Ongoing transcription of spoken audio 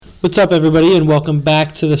What's up, everybody, and welcome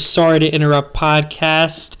back to the Sorry to Interrupt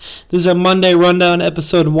podcast. This is a Monday Rundown,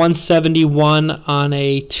 episode 171 on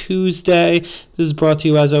a Tuesday. This is brought to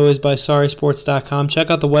you, as always, by SorrySports.com.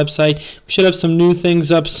 Check out the website. We should have some new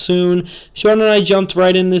things up soon. Sean and I jumped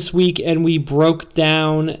right in this week, and we broke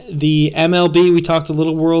down the MLB. We talked a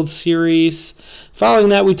little World Series. Following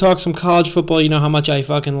that, we talked some college football. You know how much I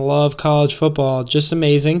fucking love college football. Just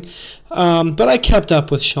amazing. But I kept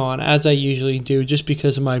up with Sean, as I usually do, just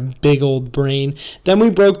because of my big old brain. Then we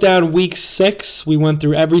broke down Week 6. We went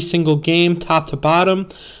through every single game, top to bottom,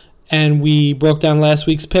 and we broke down last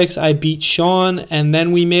week's picks. I beat Sean, and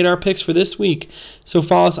then we made our picks for this week. So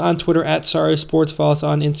follow us on Twitter at SorrySports. Follow us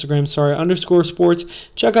on Instagram, Sorry_sports.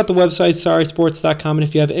 Check out the website, SorrySports.com. And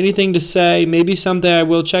if you have anything to say, maybe someday I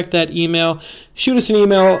will check that email. Shoot us an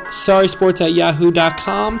email,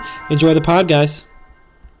 SorrySports@yahoo.com. Enjoy the pod, guys.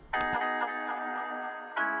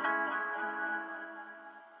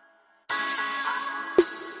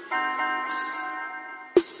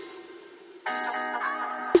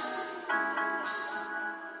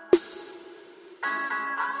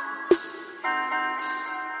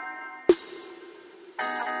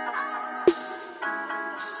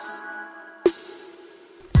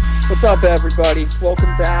 What's up, everybody?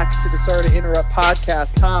 Welcome back to the Sorry to Interrupt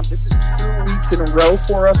podcast. Tom, this is 2 weeks in a row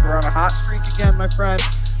for us. We're on a hot streak again, my friend.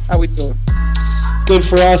 How we doing? Good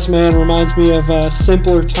for us, man. Reminds me of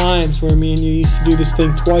simpler times where me and you used to do this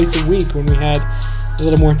thing twice a week when we had a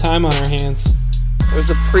little more time on our hands. It was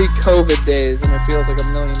the pre-COVID days, and it feels like a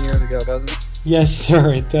million years ago, doesn't it? Yes,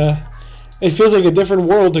 sir. It feels like a different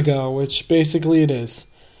world ago, which basically it is.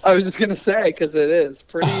 I was just going to say, because it is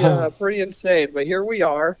pretty insane. But here we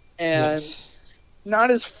are. And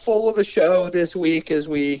not as full of a show this week as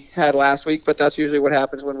we had last week, but that's usually what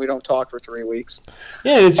happens when we don't talk for 3 weeks.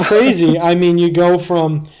 Yeah, it's crazy. I mean, you go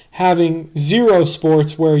from having zero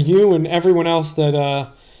sports where you and everyone else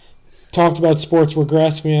that talked about sports were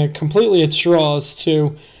grasping completely at straws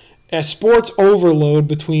to a sports overload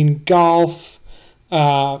between golf,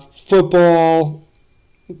 football,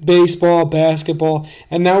 baseball, basketball,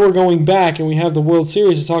 and now we're going back and we have the World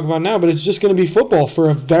Series to talk about now, but it's just going to be football for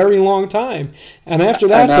a very long time. And after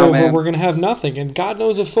that's over, man, we're going to have nothing. And God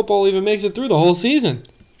knows if football even makes it through the whole season.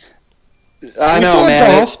 I know, still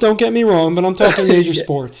man. Golf, don't get me wrong, but I'm talking major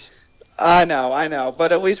sports. I know.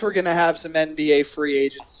 But at least we're going to have some NBA free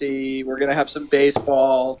agency. We're going to have some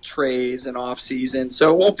baseball trades and off season.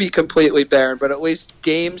 So it won't be completely barren, but at least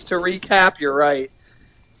games to recap, you're right.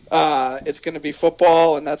 It's going to be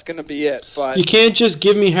football, and that's going to be it. But you can't just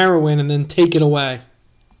give me heroin and then take it away.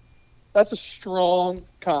 That's a strong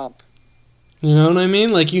comp. You know what I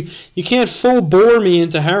mean? Like you can't full bore me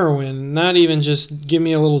into heroin, not even just give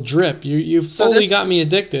me a little drip. You fully got me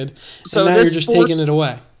addicted, and now you're just taking it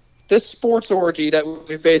away. This sports orgy that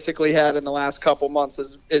we've basically had in the last couple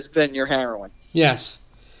months has been your heroin. Yes.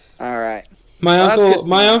 All right. My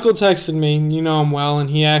uncle texted me, you know him well,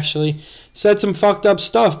 and he actually said some fucked up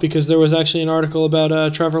stuff because there was actually an article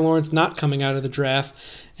about Trevor Lawrence not coming out of the draft,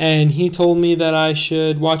 and he told me that I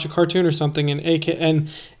should watch a cartoon or something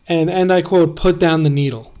and I quote, put down the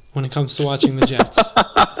needle when it comes to watching the Jets.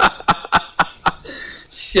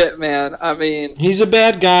 Shit, man. I mean, he's a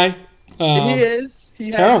bad guy. He is.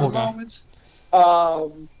 He has his moments.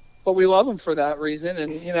 But we love him for that reason,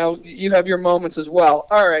 and you have your moments as well.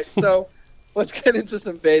 All right, so. Let's get into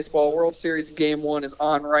some baseball. World Series Game 1 is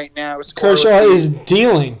on right now. Kershaw is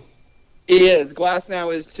dealing. He is.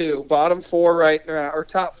 Glasnow is too. Bottom 4 right now, or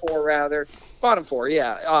top 4 rather. Bottom 4,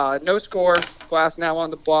 yeah. No score. Glasnow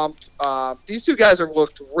on the bump. These two guys have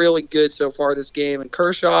looked really good so far this game. And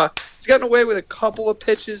Kershaw, he's gotten away with a couple of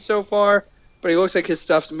pitches so far, but he looks like his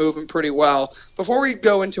stuff's moving pretty well. Before we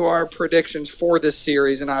go into our predictions for this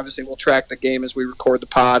series, and obviously we'll track the game as we record the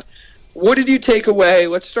pod, what did you take away?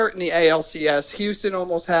 Let's start in the ALCS. Houston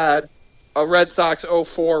almost had a Red Sox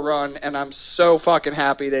 0-4 run, and I'm so fucking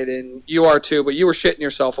happy they didn't. You are too, but you were shitting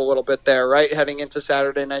yourself a little bit there, right, heading into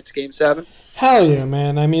Saturday night's Game 7? Hell yeah,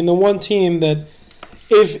 man. I mean, the one team that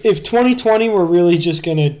if 2020 were really just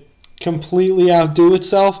going to completely outdo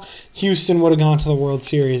itself, Houston would have gone to the World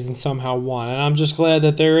Series and somehow won. And I'm just glad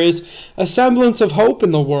that there is a semblance of hope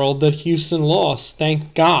in the world that Houston lost.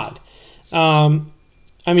 Thank God.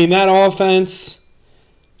 I mean, that offense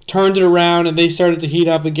turned it around and they started to heat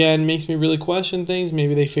up again. Makes me really question things.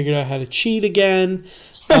 Maybe they figured out how to cheat again.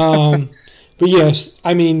 But yes,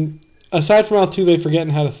 I mean, aside from Altuve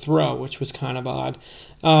forgetting how to throw, which was kind of odd.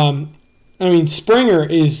 I mean, Springer,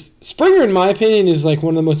 in my opinion, is like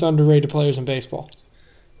one of the most underrated players in baseball.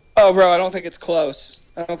 Oh, bro, I don't think it's close.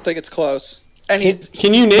 And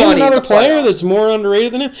can you name another player that's more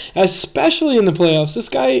underrated than him? Especially in the playoffs. This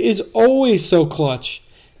guy is always so clutch.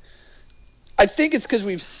 I think it's because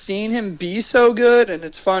we've seen him be so good, and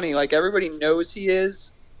it's funny. Like, everybody knows he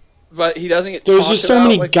is, but he doesn't get There's just so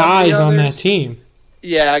many like guys on that team.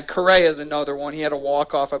 Yeah, Correa is another one. He had a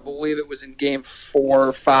walk-off. I believe it was in game 4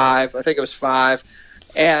 or 5. I think it was 5.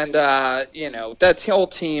 And, that whole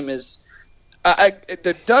team is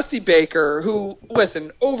the Dusty Baker, who,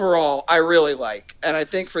 listen, overall, I really like. And I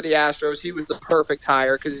think for the Astros, he was the perfect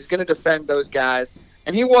hire because he's going to defend those guys.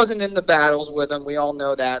 And he wasn't in the battles with them. We all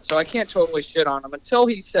know that. So I can't totally shit on him until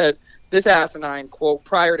he said this asinine quote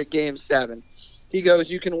prior to game 7. He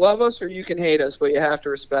goes, "You can love us or you can hate us, but you have to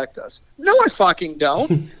respect us." No, I fucking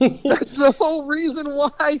don't. That's the whole reason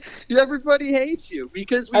why everybody hates you,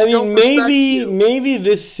 because we don't respect you. Maybe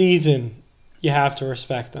this season you have to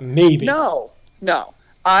respect them. Maybe. No.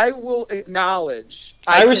 I will acknowledge.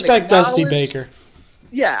 I respect Dusty Baker.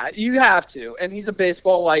 Yeah, you have to. And he's a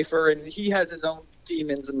baseball lifer, and he has his own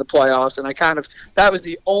demons in the playoffs, and that was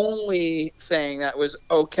the only thing that was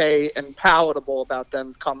okay and palatable about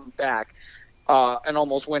them coming back. And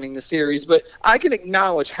almost winning the series. But I can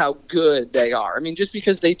acknowledge how good they are. I mean, just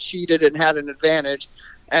because they cheated and had an advantage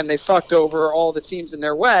and they fucked over all the teams in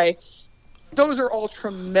their way, those are all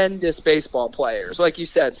tremendous baseball players. Like you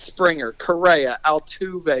said, Springer, Correa,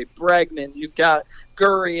 Altuve, Bregman, you've got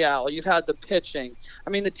Gurriel, you've had the pitching. I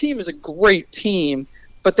mean, the team is a great team,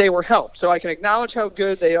 but they were helped. So I can acknowledge how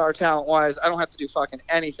good they are talent-wise. I don't have to do fucking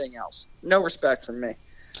anything else. No respect from me.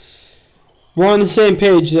 We're on the same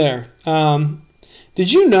page there.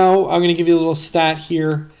 Did you know, I'm going to give you a little stat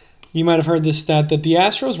here. You might have heard this stat, that the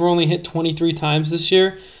Astros were only hit 23 times this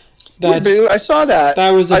year. I saw that.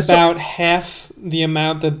 That was about half the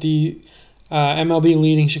amount that the MLB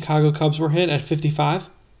leading Chicago Cubs were hit at 55.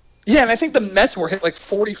 Yeah, and I think the Mets were hit like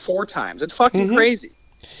 44 times. It's fucking crazy.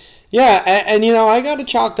 Yeah, and I got to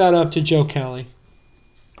chalk that up to Joe Kelly.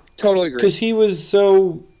 Totally agree. Because he was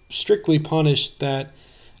so strictly punished that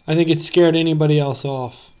I think it scared anybody else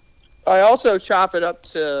off. I also chop it up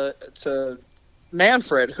to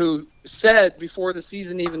Manfred, who said before the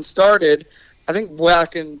season even started, I think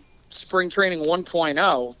back in spring training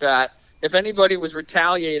 1.0, that if anybody was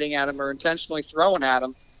retaliating at him or intentionally throwing at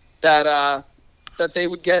him, that they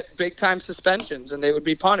would get big-time suspensions and they would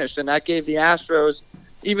be punished. And that gave the Astros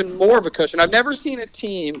even more of a cushion. I've never seen a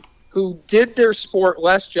team who did their sport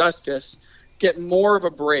less justice get more of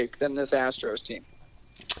a break than this Astros team.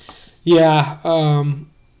 Yeah,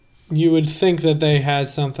 you would think that they had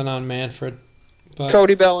something on Manfred. But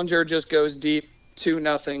Cody Bellinger just goes deep,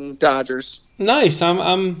 2-0 Dodgers. Nice.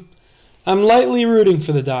 I'm lightly rooting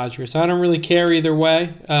for the Dodgers. I don't really care either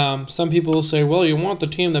way. Some people will say, "Well, you want the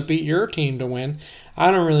team that beat your team to win." I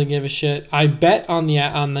don't really give a shit. I bet on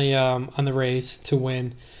the Rays to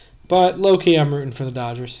win, but low key, I'm rooting for the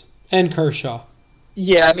Dodgers and Kershaw.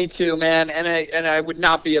 Yeah, me too, man. And I would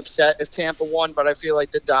not be upset if Tampa won, but I feel like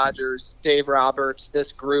the Dodgers, Dave Roberts,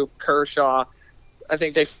 this group, Kershaw, I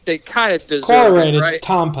think they kind of deserve it, right? It's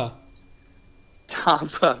Tampa.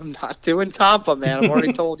 Tampa. I'm not doing Tampa, man. I've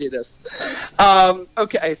already told you this.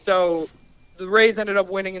 Okay, so the Rays ended up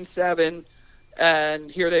winning in 7, and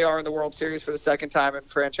here they are in the World Series for the second time in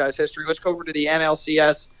franchise history. Let's go over to the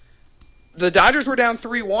NLCS. The Dodgers were down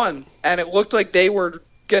 3-1, and it looked like they were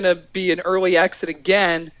going to be an early exit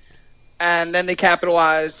again, and then they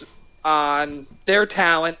capitalized on their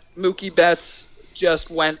talent. Mookie Betts just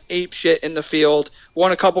went apeshit in the field,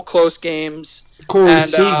 won a couple close games. Corey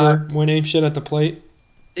Seager went apeshit at the plate.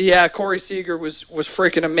 Yeah, Corey Seager was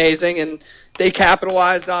freaking amazing, and they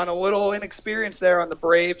capitalized on a little inexperience there on the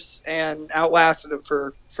Braves and outlasted them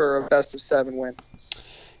for a best-of-7 win.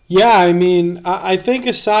 Yeah, I mean, I think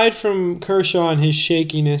aside from Kershaw and his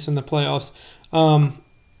shakiness in the playoffs,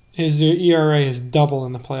 his ERA is double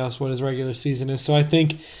in the playoffs what his regular season is. So I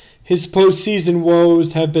think his postseason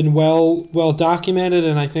woes have been well documented,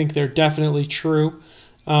 and I think they're definitely true.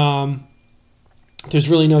 There's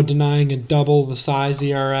really no denying a double the size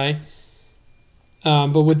ERA.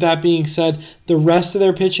 But with that being said, the rest of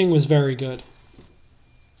their pitching was very good.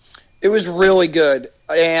 It was really good,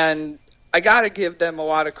 and I got to give them a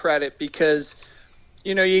lot of credit because,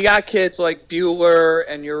 you got kids like Buehler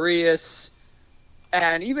and Urias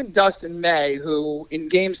and even Dustin May, who in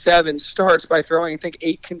Game 7 starts by throwing, I think,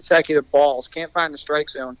 8 consecutive balls, can't find the strike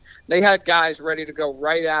zone. They had guys ready to go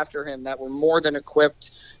right after him that were more than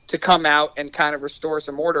equipped to come out and kind of restore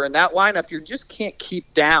some order. And that lineup, you just can't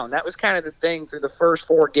keep down. That was kind of the thing through the first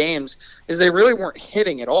 4 games, is they really weren't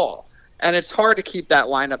hitting at all. And it's hard to keep that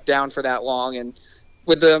lineup down for that long. And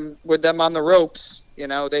with them on the ropes,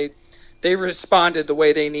 they responded the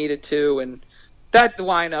way they needed to. And that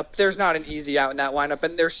lineup, there's not an easy out in that lineup,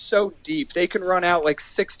 and they're so deep. They can run out like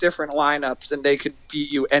 6 different lineups, and they could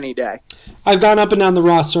beat you any day. I've gone up and down the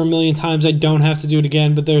roster a million times. I don't have to do it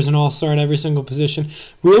again, but there's an all-star at every single position.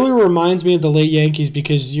 Really reminds me of the late Yankees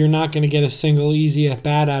because you're not going to get a single easy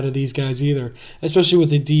at-bat out of these guys either, especially with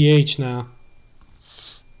the DH now.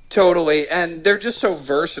 Totally, and they're just so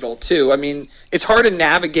versatile, too. I mean, it's hard to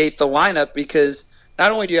navigate the lineup because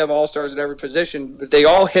not only do you have all-stars at every position, but they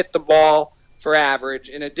all hit the ball for average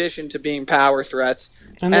in addition to being power threats.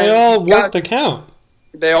 And they all work the count.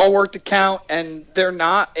 They all work the count, and they're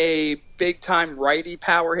not a big-time righty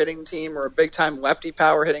power-hitting team or a big-time lefty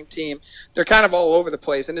power-hitting team. They're kind of all over the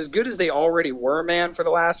place. And as good as they already were, man, for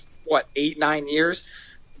the last, 8-9 years,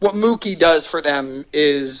 what Mookie does for them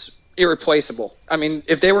is irreplaceable. I mean,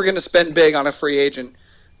 if they were going to spend big on a free agent,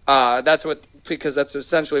 because that's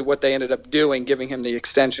essentially what they ended up doing, giving him the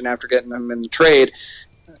extension after getting him in the trade.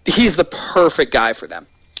 He's the perfect guy for them.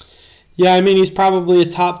 Yeah, I mean, he's probably a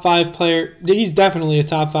top 5 player. He's definitely a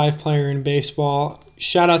top 5 player in baseball.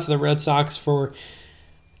 Shout out to the Red Sox for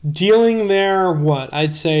dealing their,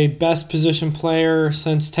 I'd say best position player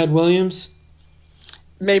since Ted Williams.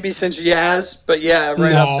 Maybe since Yaz, but yeah,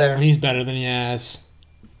 right up there. No, he's better than Yaz.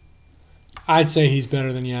 I'd say he's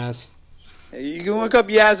better than Yaz. You can look up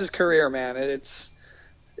Yaz's career, man. It's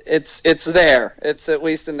there. It's at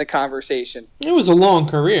least in the conversation. It was a long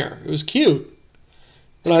career. It was cute.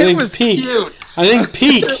 But I It think was peak. cute. I think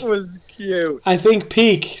peak. It was cute. I think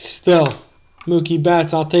peak still. Mookie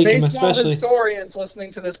Betts, I'll take him, Baseball especially. historians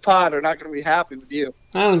listening to this pod are not going to be happy with you.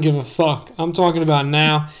 I don't give a fuck. I'm talking about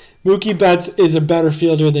now. Mookie Betts is a better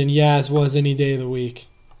fielder than Yaz was any day of the week.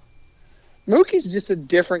 Mookie's just a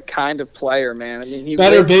different kind of player, man. I mean, he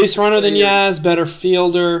Better base runner than Yaz, better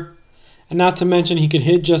fielder, and not to mention he could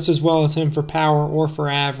hit just as well as him for power or for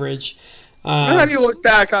average. How have you look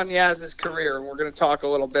back on Yaz's career? And we're going to talk a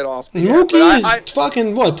little bit off the air. Mookie is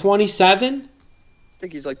fucking, 27? I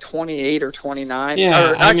think he's like 28 or 29.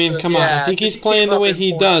 Yeah, I mean, come on. I think he's playing the way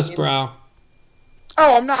he does, bro.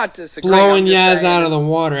 Oh, I'm not disagreeing. Blowing Yaz out of the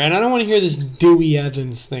water. And I don't want to hear this Dewey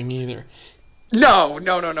Evans thing either. No.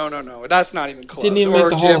 That's not even close. Didn't even make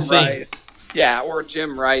the Hall of Fame. Rice. Yeah, or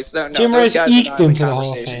Jim Rice. No, Jim Rice eked into the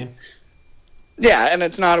Hall of Fame. Yeah, and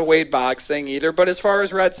it's not a Wade Boggs thing either. But as far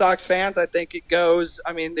as Red Sox fans, I think it goes.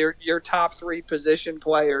 I mean, your top 3 position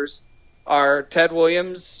players are Ted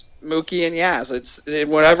Williams, Mookie, and Yaz. It's in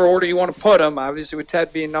whatever order you want to put them. Obviously, with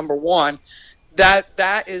Ted being number 1,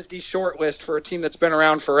 that is the short list for a team that's been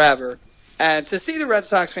around forever. And to see the Red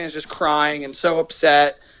Sox fans just crying and so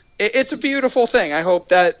upset, it's a beautiful thing. I hope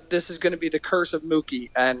that this is going to be the curse of Mookie,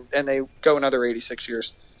 and they go another 86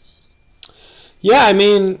 years. Yeah, I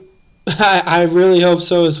mean, I really hope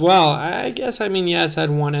so as well. I guess, Yaz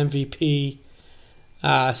had 1 MVP,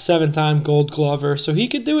 7-time Gold Glover, so he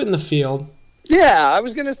could do it in the field. Yeah, I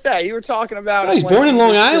was going to say, you were talking about he's born in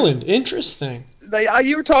Long Island. Interesting.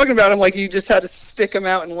 You were talking about him like you just had to stick him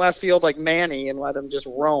out in left field like Manny and let him just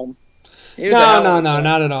roam. No,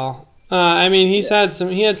 not at all. He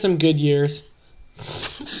had some good years.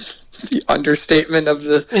 The understatement of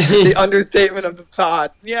the understatement of the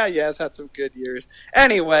pod. Yeah, Yaz had some good years.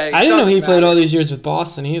 Anyway, I didn't know he played all these years with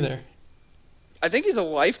Boston either. I think he's a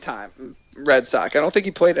lifetime Red Sox. I don't think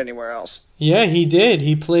he played anywhere else. Yeah, he did.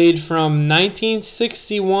 He played from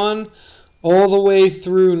 1961 all the way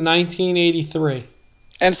through 1983.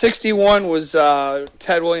 And 61 was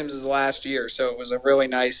Ted Williams' last year, so it was a really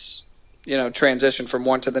nice, transition from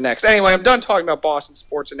one to the next. Anyway, I'm done talking about Boston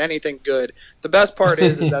sports and anything good. The best part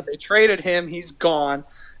is that they traded him. He's gone,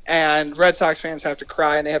 and Red Sox fans have to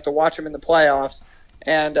cry, and they have to watch him in the playoffs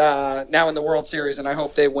and now in the World Series, and I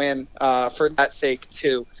hope they win for that sake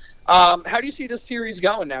too. How do you see this series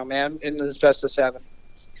going now, man, in this best of 7?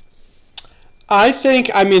 I think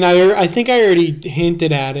I already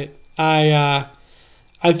hinted at it.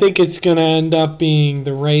 I think it's going to end up being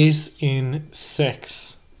the Rays in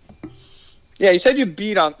 6. Yeah, you said you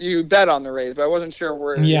bet on the Rays, but I wasn't sure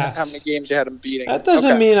how many games you had them beating. That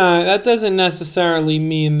doesn't mean that doesn't necessarily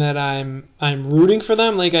mean that I'm rooting for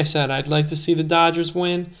them. Like I said, I'd like to see the Dodgers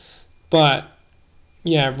win, but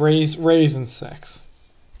yeah, Rays in 6.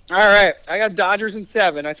 All right, I got Dodgers in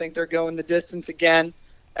 7. I think they're going the distance again,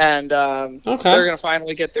 and they're going to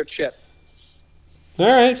finally get their chip. All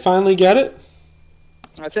right, finally get it.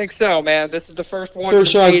 I think so, man. This is the first one.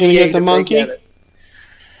 Kershaw's going to get the monkey.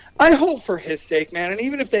 I hope for his sake, man. And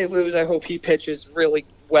even if they lose, I hope he pitches really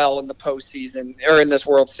well in the postseason or in this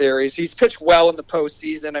World Series. He's pitched well in the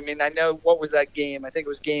postseason. I mean, I know what was that game? I think it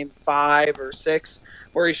was game 5 or 6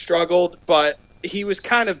 where he struggled, but he was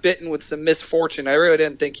kind of bitten with some misfortune. I really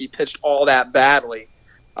didn't think he pitched all that badly.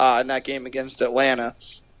 in that game against Atlanta.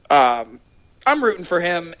 I'm rooting for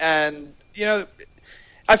him, and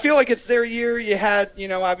I feel like it's their year. You had,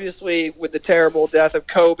 obviously with the terrible death of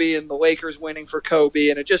Kobe and the Lakers winning for Kobe,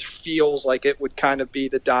 and it just feels like it would kind of be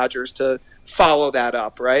the Dodgers to follow that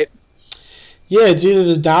up, right? Yeah, it's either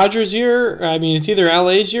the Dodgers' year. I mean, it's either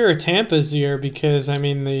LA's year or Tampa's year because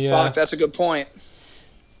Fuck, that's a good point.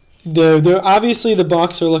 Obviously the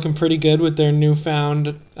Bucks are looking pretty good with their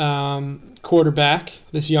newfound quarterback,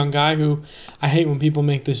 this young guy who I hate when people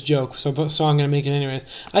make this joke, so I'm going to make it anyways.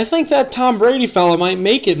 I think that Tom Brady fella might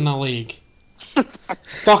make it in the league.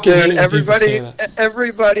 Fucking Dude, hate when people say that.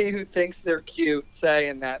 everybody who thinks they're cute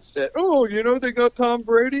saying that shit. Oh, they got Tom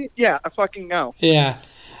Brady? Yeah, I fucking know. Yeah.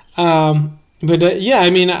 But yeah,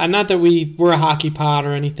 I mean, not that we're a hockey pod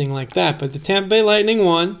or anything like that, but the Tampa Bay Lightning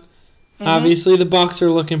won. Mm-hmm. Obviously, the Bucks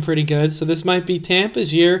are looking pretty good, so this might be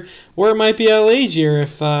Tampa's year, or it might be LA's year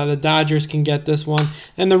if the Dodgers can get this one.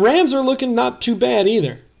 And the Rams are looking not too bad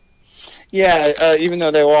either. Yeah, even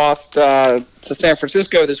though they lost to San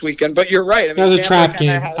Francisco this weekend. But you're right. I mean, that was a trap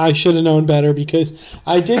game. I should have known better because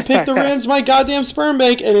I did pick the Rams my goddamn sperm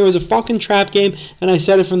bank, and it was a fucking trap game, and I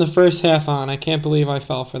said it from the first half on. I can't believe I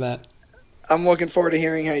fell for that. I'm looking forward to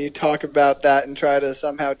hearing how you talk about that and try to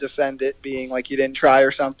somehow defend it being like you didn't try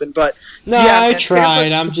or something. But no, yeah, I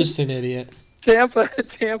tried. I'm just an idiot. Tampa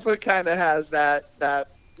kind of has that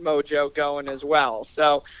mojo going as well.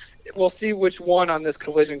 So we'll see which one on this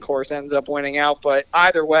collision course ends up winning out. But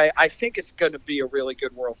either way, I think it's going to be a really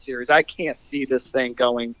good World Series. I can't see this thing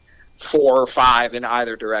going 4 or 5 in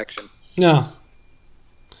either direction. No.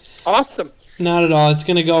 Awesome. Not at all. It's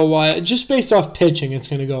going to go away. Just based off pitching, it's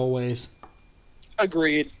going to go a ways.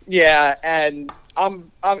 Agreed. Yeah, and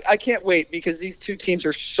I can't wait because these two teams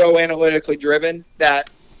are so analytically driven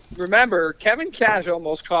that, remember, Kevin Cash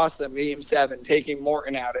almost cost them Game 7, taking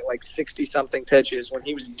Morton out at like 60-something pitches when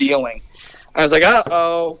he was dealing. I was like,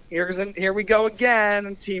 uh-oh, here we go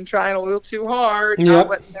again. Team trying a little too hard, not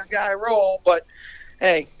letting their guy roll. But,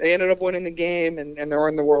 hey, they ended up winning the game, and they're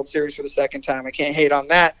in the World Series for the second time. I can't hate on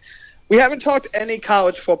that. We haven't talked any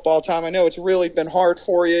college football, Tom. I know it's really been hard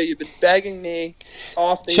for you. You've been begging me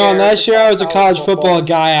off the Sean, air. last year I was a college football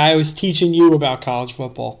guy. I was teaching you about college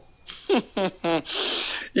football.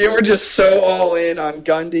 You were just so all in on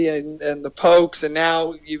Gundy and the Pokes, and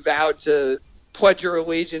now you vowed to pledge your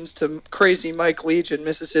allegiance to crazy Mike Leach and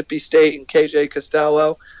Mississippi State and KJ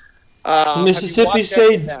Costello. Mississippi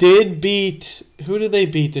State did beat – who did they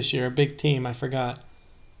beat this year? A big team. I forgot.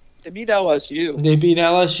 They beat LSU. They beat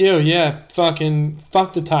LSU, yeah. Fuck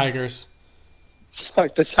the Tigers.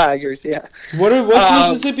 Fuck the Tigers, yeah. What's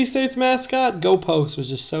Mississippi State's mascot? Go Post was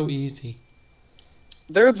just so easy.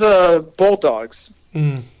 They're the Bulldogs.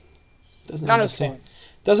 Doesn't have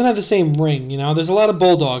the same ring, There's a lot of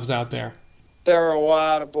Bulldogs out there. There are a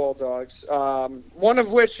lot of Bulldogs. One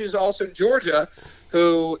of which is also Georgia,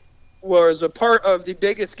 who was a part of the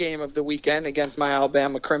biggest game of the weekend against my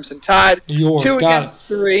Alabama Crimson Tide. 2 against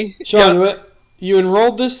 3. Sean, you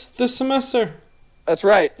enrolled this semester? That's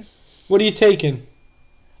right. What are you taking?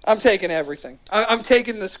 I'm taking everything. I'm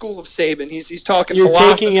taking the school of Saban. He's talking You're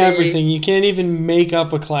philosophy. Taking everything. You can't even make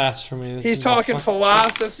up a class for me. He's talking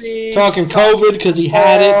philosophy. Talking COVID because he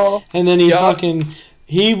had it, and then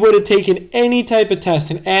he would have taken any type of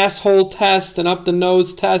test, an asshole test, an up the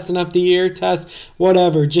nose test, an up the ear test,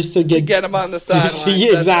 whatever, just to get him on the sideline.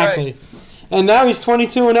 Yeah, exactly. Right. And now he's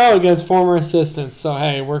 22-0 against former assistants. So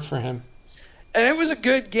hey, it worked for him. And it was a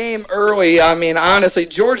good game early. I mean, honestly,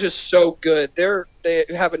 Georgia's so good. They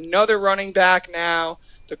have another running back now.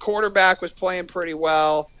 The quarterback was playing pretty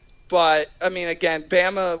well. But, I mean, again,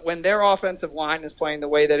 Bama, when their offensive line is playing the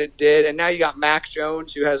way that it did, and now you got Mac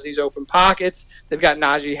Jones who has these open pockets. They've got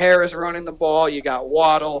Najee Harris running the ball. You got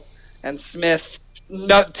Waddle and Smith.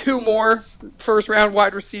 2 more first-round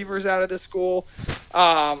wide receivers out of this school.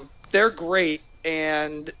 They're great,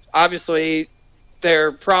 and obviously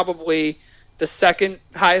they're probably the second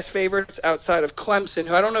highest favorites outside of Clemson,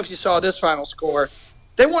 who I don't know if you saw this final score.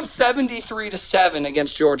 They won 73-7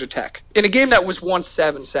 against Georgia Tech in a game that was won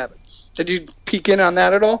 7-7. Did you peek in on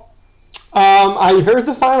that at all? I heard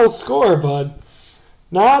the final score, bud.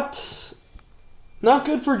 Not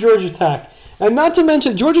good for Georgia Tech. And not to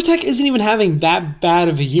mention, Georgia Tech isn't even having that bad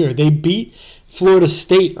of a year. They beat Florida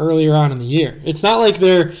State earlier on in the year. It's not like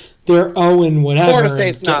they're 0 whatever. Florida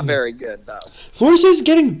State's not very good, though. Florida State's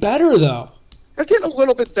getting better, though. They're getting a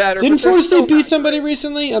little bit better. Didn't Florida State beat somebody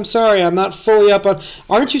recently? I'm sorry, I'm not fully up on...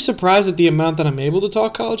 Aren't you surprised at the amount that I'm able to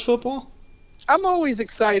talk college football? I'm always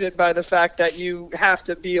excited by the fact that you have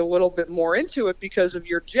to be a little bit more into it because of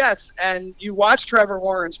your Jets, and you watch Trevor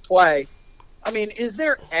Lawrence play, I mean, is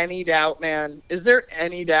there any doubt, man? Is there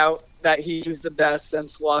any doubt that he's the best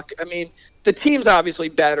since Luck? I mean, the team's obviously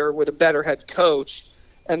better with a better head coach,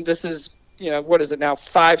 and this is, what is it now?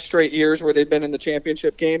 5 straight years where they've been in the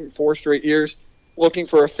championship game, 4 straight years looking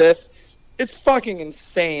for a fifth. It's fucking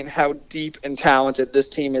insane how deep and talented this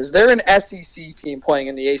team is. They're an SEC team playing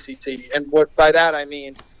in the ACC, and what by that I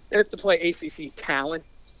mean they have to play ACC talent,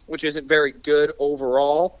 which isn't very good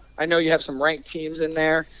overall. I know you have some ranked teams in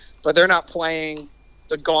there, but they're not playing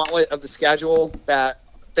the gauntlet of the schedule that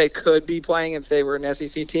they could be playing if they were an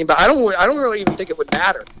SEC team. But I don't really even think it would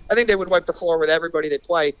matter. I think they would wipe the floor with everybody they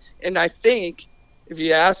play. And I think if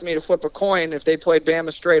you asked me to flip a coin, if they played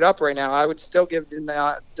Bama straight up right now, I would still give the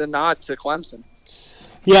nod to Clemson.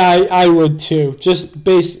 Yeah, I would too.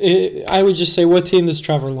 I would just say, what team does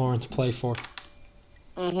Trevor Lawrence play for?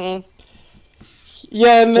 Mm-hmm.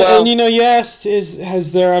 Yeah, and you asked,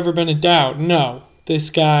 has there ever been a doubt? No. This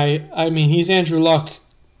guy, I mean, he's Andrew Luck.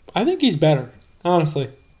 I think he's better, honestly.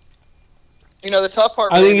 The tough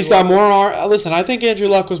part. I think he's got more arm. Listen, I think Andrew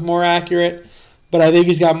Luck was more accurate, but I think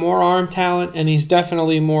he's got more arm talent, and he's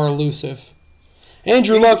definitely more elusive.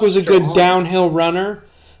 Andrew Luck was a good downhill runner,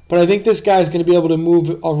 but I think this guy's going to be able to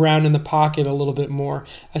move around in the pocket a little bit more.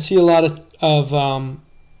 I see a lot of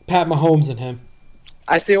Pat Mahomes in him.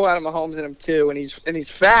 I see a lot of Mahomes in him too, and he's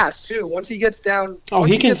fast too. Once he gets down,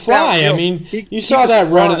 he can fly. I mean, you saw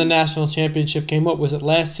that run in the national championship game. What was it,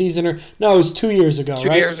 last season or no? It was 2 years ago,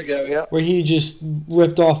 right? 2 years ago, yeah. Where he just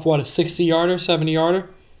ripped off a 60-yarder, 70-yarder.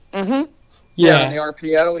 Mm-hmm. Yeah, in the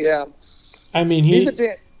RPO, yeah. I mean,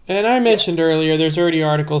 and I mentioned earlier, there's already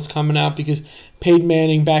articles coming out because Peyton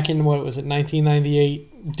Manning back in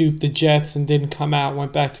 1998 duped the Jets and didn't come out,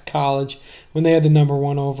 went back to college when they had the number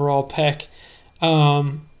 1 overall pick.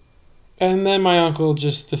 And then my uncle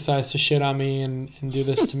just decides to shit on me and do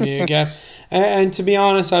this to me again. And to be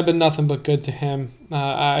honest, I've been nothing but good to him.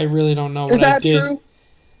 I really don't know what I did. Is that true?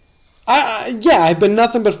 Yeah, I've been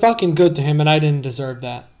nothing but fucking good to him, and I didn't deserve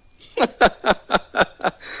that.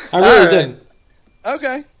 I really didn't.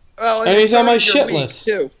 Okay. Well, and he's on my shit list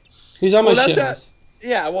too. He's on my shit list.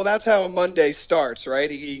 Yeah, well, that's how a Monday starts, right?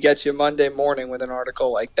 He gets you Monday morning with an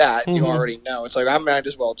article like that. Mm-hmm. You already know. It's like, I might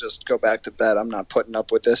as well just go back to bed. I'm not putting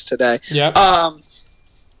up with this today. Yep.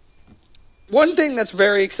 One thing that's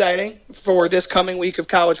very exciting for this coming week of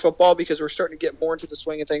college football, because we're starting to get more into the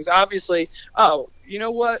swing of things. Obviously, you know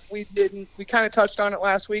what? We kind of touched on it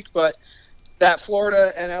last week, but that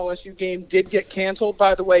Florida and LSU game did get canceled.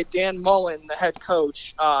 By the way, Dan Mullen, the head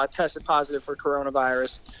coach, tested positive for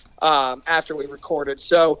coronavirus after we recorded.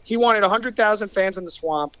 So he wanted 100,000 fans in the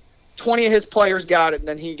Swamp. 20 of his players got it, and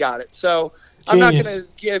then he got it. So I'm not going to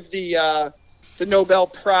give the Nobel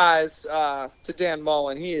Prize to Dan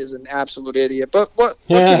Mullen. He is an absolute idiot. But what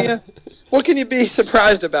can you be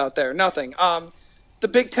surprised about there? Nothing. The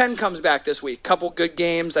Big Ten comes back this week. Couple good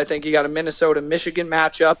games. I think you got a Minnesota-Michigan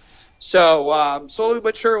matchup. So slowly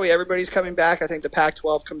but surely, everybody's coming back. I think the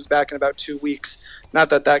Pac-12 comes back in about 2 weeks. Not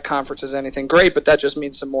that conference is anything great, but that just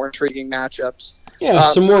means some more intriguing matchups. Yeah,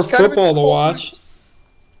 some more football to watch.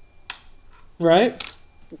 Right?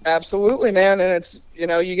 Absolutely, man. And it's,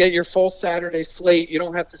 you get your full Saturday slate. You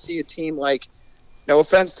don't have to see a team like, no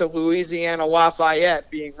offense to Louisiana Lafayette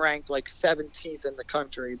being ranked like 17th in the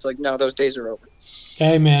country. It's like, no, those days are over.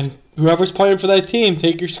 Hey, man, whoever's playing for that team,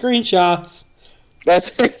 take your screenshots.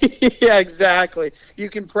 Yeah, exactly. You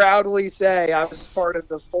can proudly say I was part of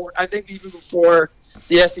I think even before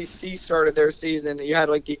the SEC started their season, you had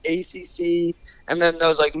like the ACC and then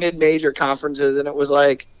those like mid-major conferences, and it was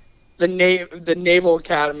like the Naval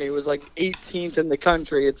Academy was like 18th in the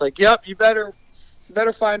country. It's like, yep, you better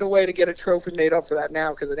find a way to get a trophy made up for that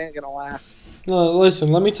now, because it ain't gonna last. No,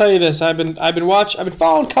 listen, let me tell you this. I've been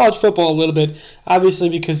following college football a little bit, obviously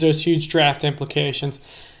because there's huge draft implications.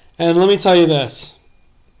 And let me tell you this.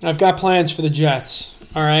 I've got plans for the Jets,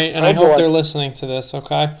 all right? And I hope they're listening to this,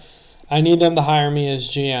 okay? I need them to hire me as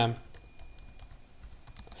GM.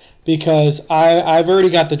 Because I've already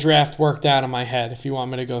got the draft worked out in my head, if you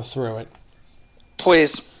want me to go through it.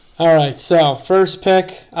 Please. All right, so first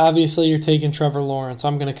pick, obviously you're taking Trevor Lawrence.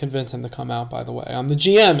 I'm going to convince him to come out, by the way. I'm the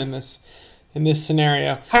GM in this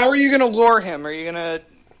scenario. How are you going to lure him?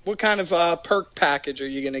 What kind of perk package are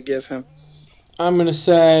you going to give him? I'm going to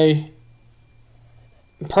say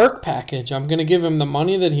perk package. I'm going to give him the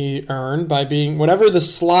money that he earned by being whatever the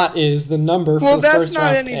slot is, the number for the first round pick.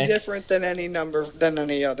 Well, that's not any different than any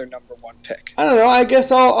other number 1 pick. I don't know. I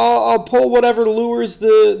guess I'll pull whatever lures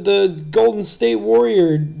the Golden State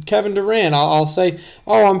Warrior Kevin Durant. I'll say,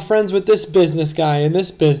 I'm friends with this business guy and this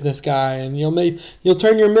business guy, and you'll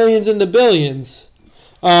turn your millions into billions.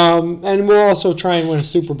 And we'll also try and win a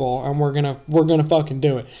Super Bowl, and we're gonna fucking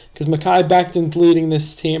do it. Because Mekhi Becton's leading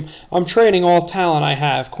this team. I'm trading all talent I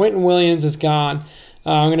have. Quentin Williams is gone.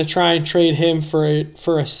 I'm gonna try and trade him for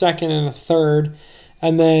a second and a third,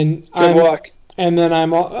 and then Good luck. And then I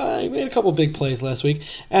made a couple big plays last week,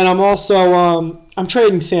 and I'm also I'm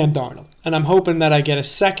trading Sam Darnold, and I'm hoping that I get a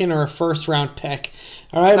second or a first round pick.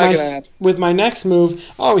 All right, with my next move,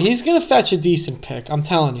 he's gonna fetch a decent pick. I'm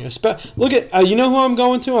telling you. Look at you know who I'm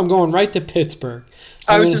going to? I'm going right to Pittsburgh.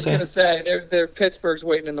 I was just gonna say they're Pittsburgh's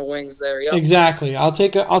waiting in the wings there. Yep. Exactly. I'll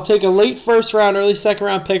take a late first round, early second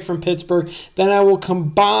round pick from Pittsburgh. Then I will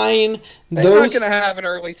combine those. They're not gonna have an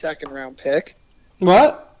early second round pick.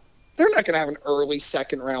 What? They're not going to have an early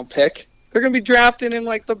second round pick. They're going to be drafting in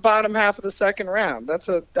like the bottom half of the second round. That's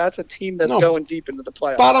a team that's going deep into the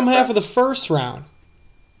playoffs. Bottom half of the first round.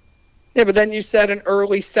 Yeah, but then you said an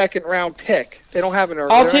early second round pick. They don't have an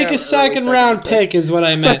early. I'll take a second round pick is what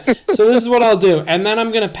I meant. So this is what I'll do, and then I'm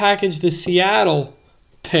going to package the Seattle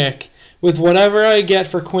pick with whatever I get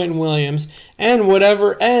for Quentin Williams and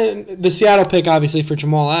the Seattle pick obviously for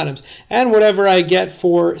Jamal Adams, and whatever I get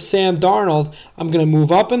for Sam Darnold, I'm going to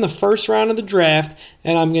move up in the first round of the draft,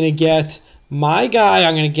 and I'm going to get my guy.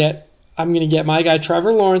 I'm going to get my guy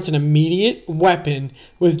Trevor Lawrence, an immediate weapon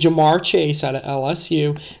with Jamar Chase out of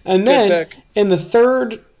LSU, and then in the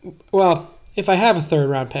third, if I have a third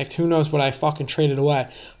round pick, who knows what I fucking traded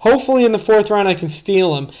away. Hopefully in the fourth round I can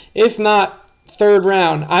steal him. If not, third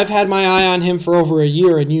round. I've had my eye on him for over a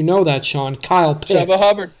year, and you know that, Sean. Kyle Pitts. Chuba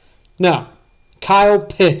Hubbard. No. Kyle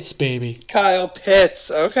Pitts, baby. Kyle Pitts.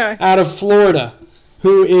 Okay. Out of Florida,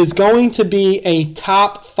 who is going to be a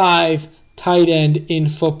top 5 tight end in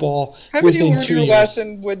football within 2 years. Haven't you learned your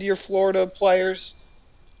lesson with your Florida players?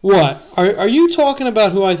 What? Are you talking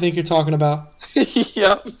about who I think you're talking about?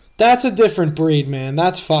 Yep. That's a different breed, man.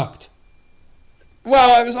 That's fucked.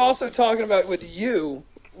 Well, I was also talking about with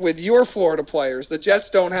your Florida players. The Jets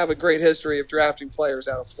don't have a great history of drafting players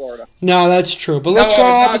out of Florida. No, that's true. But let's go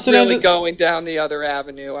opposite end. I was not really going down the other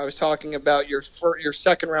avenue. I was talking about your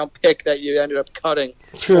second round pick that you ended up cutting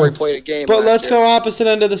before he played a game. But let's go opposite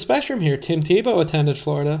end of the spectrum here. Tim Tebow attended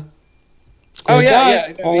Florida.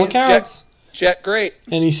 Yeah. All accounts. Jet great.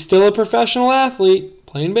 And he's still a professional athlete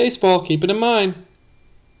playing baseball. Keep it in mind.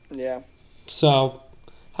 Yeah. So,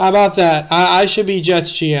 how about that? I should be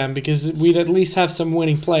Jets GM because we'd at least have some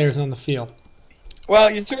winning players on the field.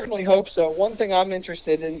 Well, you certainly hope so. One thing I'm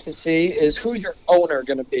interested in to see is who's your owner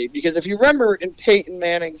going to be. Because if you remember in Peyton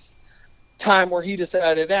Manning's time where he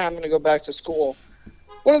decided, I'm going to go back to school,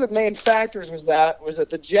 one of the main factors was that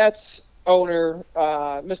the Jets owner,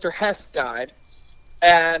 Mr. Hess, died.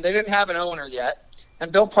 And they didn't have an owner yet.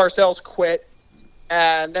 And Bill Parcells quit.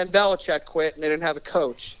 And then Belichick quit, and they didn't have a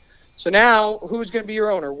coach. So now, who's going to be your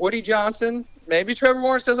owner? Woody Johnson? Maybe Trevor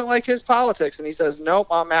Lawrence doesn't like his politics, and he says, nope,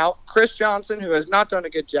 I'm out. Chris Johnson, who has not done a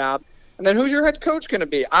good job. And then who's your head coach going to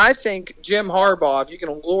be? I think Jim Harbaugh, if you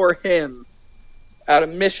can lure him out of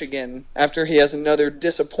Michigan after he has another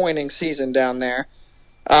disappointing season down there,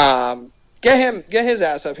 get his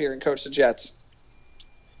ass up here and coach the Jets.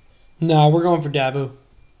 No, we're going for Dabo.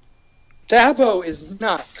 Dabo is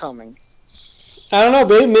not coming. I don't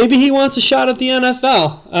know. Maybe he wants a shot at the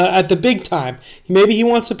NFL, at the big time. Maybe he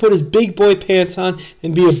wants to put his big boy pants on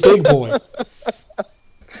and be a big boy.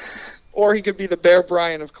 Or he could be the Bear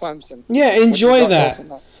Bryant of Clemson. Yeah, enjoy that.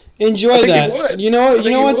 Enjoy that. You know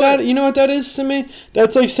what that is to me?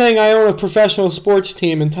 That's like saying I own a professional sports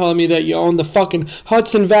team and telling me that you own the fucking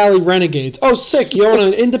Hudson Valley Renegades. Oh, sick! You own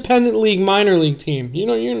an independent league minor league team.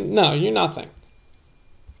 You're nothing.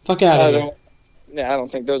 Fuck out of here. Yeah, I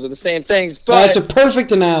don't think those are the same things. But that's a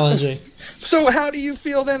perfect analogy. So how do you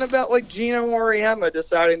feel then about like Gino Auriemma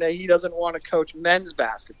deciding that he doesn't want to coach men's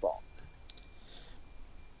basketball?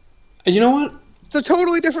 You know what? It's a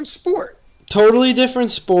totally different sport. Totally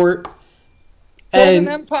different sport. And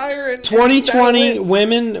Empire and 2020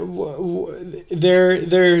 women,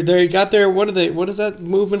 they got their what is that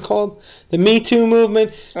movement called? The Me Too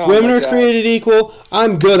movement. Women are created equal.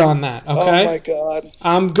 I'm good on that. Okay. Oh my God.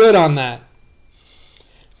 I'm good on that.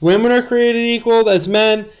 Women are created equal as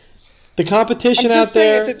men. The competition out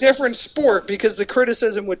there. It's a different sport because the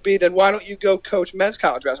criticism would be then why don't you go coach men's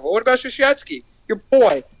college basketball? What about Krzyzewski? Your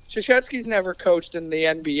boy. Krzyzewski's never coached in the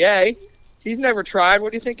NBA. He's never tried.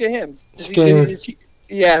 What do you think of him? Scared.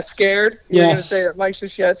 Scared? You're going to say that Mike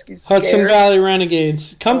Krzyzewski's scared? Hudson Valley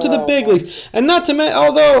Renegades. Come to the big leagues. And not to mention,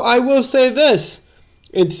 although I will say this,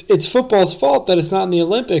 it's football's fault that it's not in the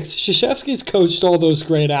Olympics. Krzyzewski's coached all those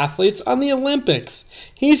great athletes on the Olympics.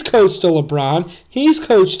 He's coached to LeBron. He's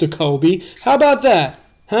coached to Kobe. How about that?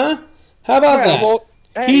 Huh? How about that? Well,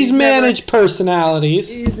 He's managed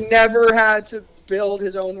personalities. He's never had to build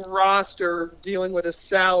his own roster dealing with a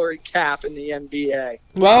salary cap in the NBA.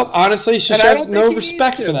 Well, honestly, Krzyzewski no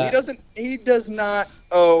respect for that. He does not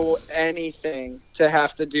owe anything to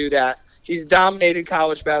have to do that. He's dominated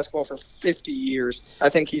college basketball for 50 years. I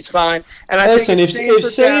think he's fine. And listen, if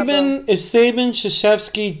Saban,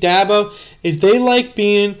 Krzyzewski, Dabo, if they like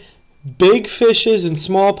being big fishes in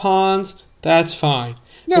small ponds, that's fine.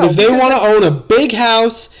 But if they want to own a big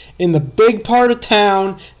house in the big part of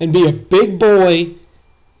town and be a big boy,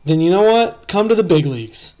 then you know what? Come to the big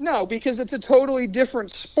leagues. No, because it's a totally different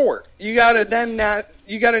sport. You got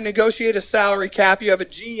to negotiate a salary cap. You have a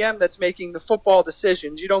GM that's making the football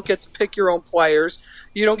decisions. You don't get to pick your own players.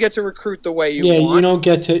 You don't get to recruit the way you want. Yeah,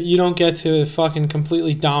 you don't get to fucking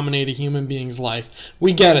completely dominate a human being's life.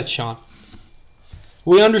 We get it, Sean.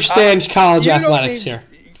 We understand college athletics here.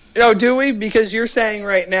 Oh, do we? Because you're saying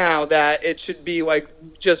right now that it should be like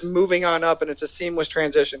just moving on up and it's a seamless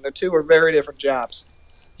transition. The two are very different jobs.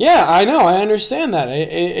 Yeah, I know. I understand that.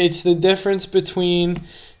 It's the difference between,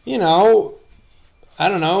 I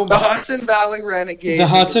don't know. The Hudson Valley Renegades. The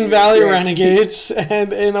Hudson Valley Renegades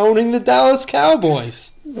and owning the Dallas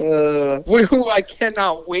Cowboys. Who I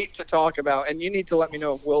cannot wait to talk about, and you need to let me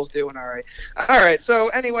know if Will's doing all right. All right, so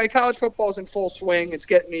anyway, college football's in full swing. It's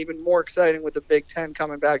getting even more exciting with the Big Ten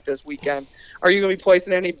coming back this weekend. Are you going to be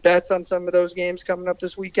placing any bets on some of those games coming up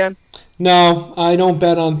this weekend? No, I don't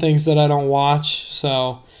bet on things that I don't watch.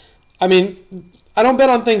 So, I don't bet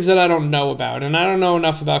on things that I don't know about, and I don't know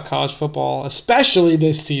enough about college football, especially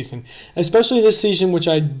this season. Which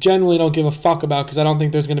I generally don't give a fuck about because I don't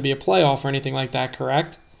think there's going to be a playoff or anything like that,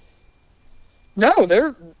 correct? No,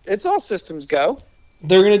 it's all systems go.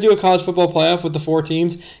 They're going to do a college football playoff with the 4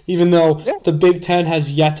 teams, even though the Big Ten has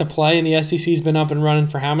yet to play, and the SEC's been up and running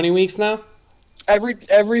for how many weeks now? Every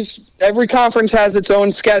conference has its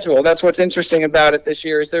own schedule. That's what's interesting about it this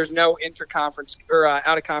year is there's no interconference or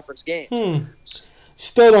out-of-conference games.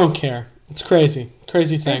 Still don't care. It's crazy.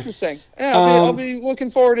 Crazy thing. Interesting. Yeah, I'll be looking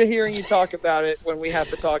forward to hearing you talk about it when we have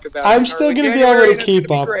to talk about it. I'm still going to be able to keep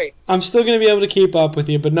up. I'm still going to be able to keep up with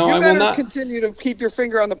you, but no, I will not continue to keep your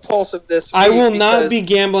finger on the pulse of this. I will not be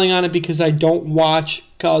gambling on it because I don't watch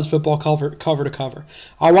college football cover to cover.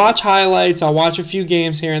 I watch highlights. I watch a few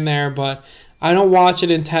games here and there, but I don't watch it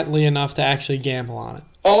intently enough to actually gamble on it.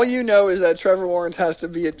 All you know is that Trevor Lawrence has to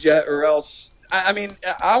be a Jet or else. I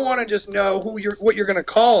want to just know what you're going to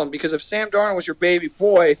call him because if Sam Darnold was your baby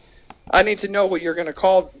boy, I need to know what you're going to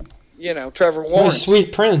call, Trevor Lawrence. My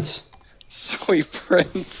sweet prince. Sweet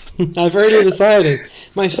prince. I've already decided.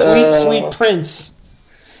 My sweet prince.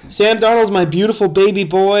 Sam Darnold's my beautiful baby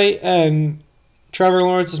boy, and Trevor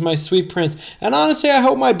Lawrence is my sweet prince. And honestly, I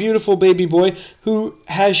hope my beautiful baby boy, who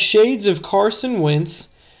has shades of Carson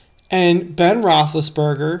Wentz and Ben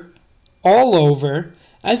Roethlisberger all over,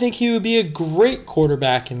 I think he would be a great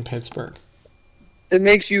quarterback in Pittsburgh. It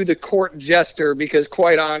makes you the court jester because,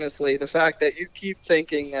 quite honestly, the fact that you keep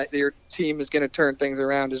thinking that your team is going to turn things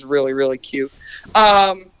around is really, really cute.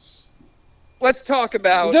 Let's talk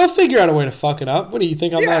about... They'll figure out a way to fuck it up. What do you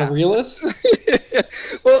think? I'm not a realist?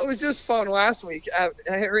 Well, it was just fun last week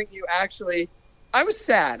hearing you actually... I was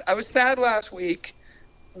sad. I was sad last week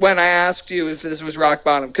when I asked you if this was rock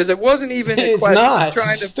bottom, because it wasn't even a question of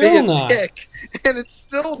trying to be a dick, and it's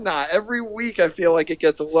still not. Every week I feel like it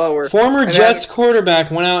gets lower. Former Jets quarterback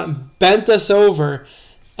went out and bent us over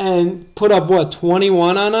and put up,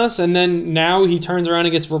 21 on us, and then now he turns around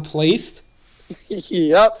and gets replaced?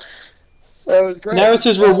 Yep. That was great. Now it's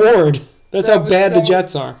his reward. That's how bad the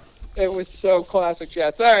Jets are. It was so classic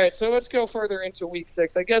Jets. All right, so let's go further into Week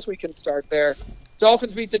 6. I guess we can start there.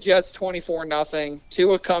 Dolphins beat the Jets 24-0.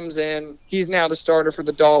 Tua comes in. He's now the starter for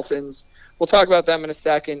the Dolphins. We'll talk about them in a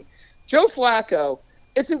second. Joe Flacco,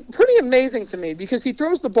 it's pretty amazing to me because he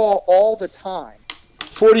throws the ball all the time.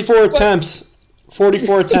 44 attempts.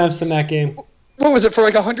 44 attempts in that game. What was it, for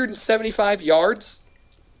 175 yards?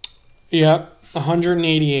 Yep,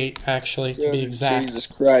 188 actually, to be exact. Jesus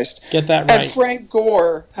Christ. Get that right. And Frank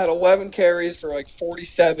Gore had 11 carries for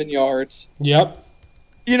 47 yards. Yep.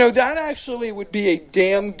 That actually would be a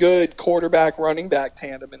damn good quarterback-running back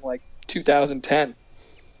tandem in, 2010.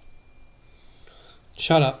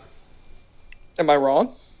 Shut up. Am I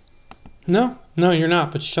wrong? No, you're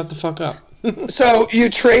not, but shut the fuck up. So you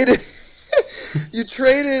traded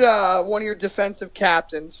one of your defensive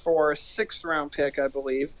captains for a 6th-round pick, I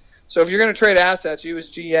believe. So if you're going to trade assets, you as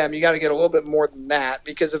GM, you got to get a little bit more than that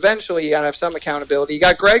because eventually you got to have some accountability. You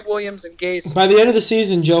got Greg Williams and Gase. By the end of the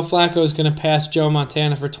season, Joe Flacco is going to pass Joe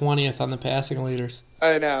Montana for 20th on the passing leaders.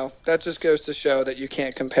 I know. That just goes to show that you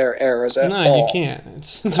can't compare eras at all. No, you can't.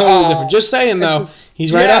 It's totally different. Just saying, though,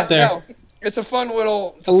 He's right up there. No, it's a fun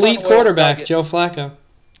little elite quarterback, Joe Flacco.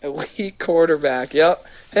 Elite quarterback. Yep.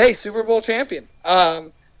 Hey, Super Bowl champion.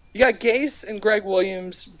 You got Gase and Greg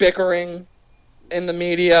Williams bickering in the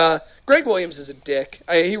media. Greg Williams is a dick.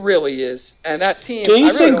 He really is. And that team.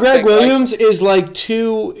 Gase and Greg Williams is like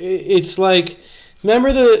two. It's like,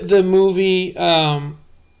 remember the movie The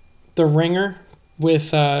Ringer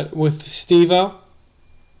with Steve-O?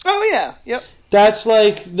 Oh yeah. Yep. That's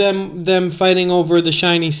like them fighting over the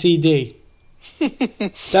shiny CD.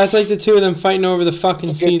 That's like the two of them fighting over the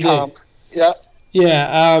fucking CD. Comp. Yeah.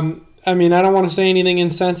 Yeah. I mean, I don't want to say anything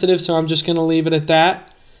insensitive, so I'm just going to leave it at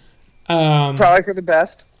that. Probably for the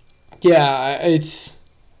best. Yeah, it's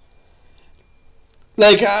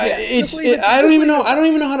like I don't even know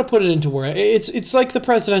how to put it into words. It's like the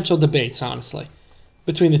presidential debates, honestly,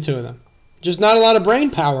 between the two of them. Just not a lot of brain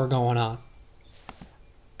power going on.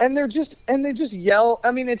 And they just yell. I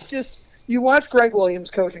mean, it's just, you watch Greg Williams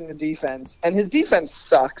coaching the defense, and his defense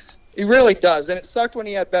sucks. He really does, and it sucked when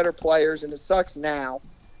he had better players, and it sucks now.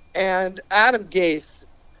 And Adam Gase,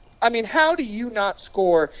 I mean, how do you not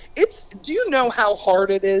score? Do you know how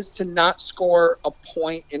hard it is to not score a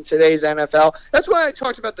point in today's NFL? That's why I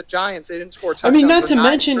talked about the Giants. They didn't score touchdowns. I mean, not to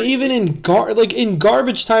mention even in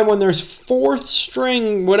garbage time when there's fourth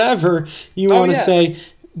string whatever you want to say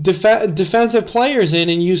defensive players in,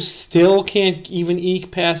 and you still can't even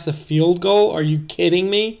eke past a field goal. Are you kidding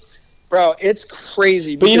me? Bro, it's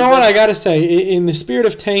crazy. But you know what I got to say? In the spirit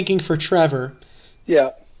of tanking for Trevor,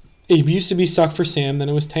 yeah. It used to be suck for Sam, then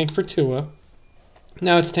it was tank for Tua.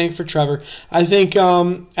 Now it's tank for Trevor. I think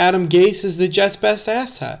Adam Gase is the Jets' best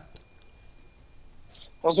asset.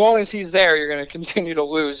 Well, as long as he's there, you're going to continue to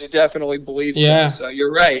lose. He definitely believes so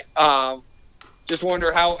you're right. Just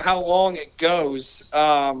wonder how long it goes.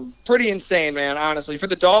 Pretty insane, man, honestly. For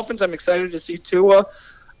the Dolphins, I'm excited to see Tua.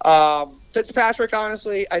 Fitzpatrick,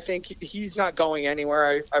 honestly, I think he's not going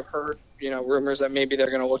anywhere. I've heard rumors that maybe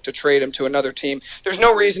they're going to look to trade him to another team. There's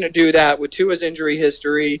no reason to do that with Tua's injury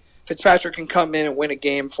history. Fitzpatrick can come in and win a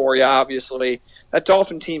game for you, obviously. That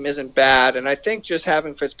Dolphin team isn't bad, and I think just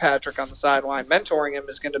having Fitzpatrick on the sideline, mentoring him,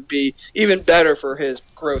 is going to be even better for his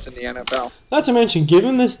growth in the NFL. Not to mention,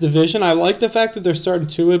 given this division, I like the fact that they're starting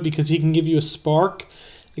Tua because he can give you a spark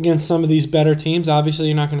against some of these better teams. Obviously,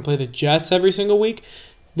 you're not going to play the Jets every single week.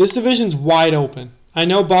 This division's wide open. I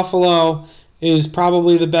know Buffalo is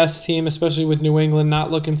probably the best team, especially with New England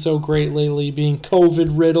not looking so great lately, being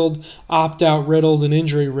COVID-riddled, opt-out riddled, and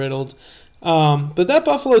injury-riddled. But that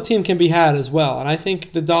Buffalo team can be had as well, and I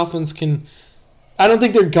think the Dolphins can. I don't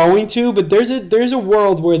think they're going to, but there's a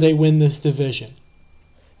world where they win this division.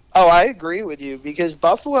 Oh, I agree with you, because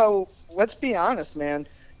Buffalo, let's be honest, man,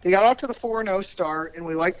 they got off to the 4-0 start, and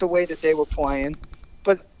we liked the way that they were playing,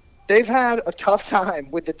 but they've had a tough time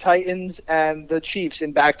with the Titans and the Chiefs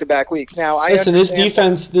in back-to-back weeks. Now, this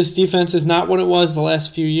defense is not what it was the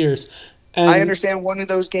last few years. And I understand one of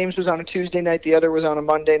those games was on a Tuesday night, the other was on a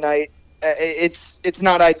Monday night. It's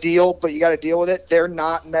not ideal, but you got to deal with it. They're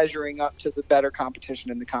not measuring up to the better competition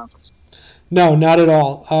in the conference. No, not at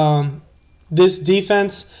all. This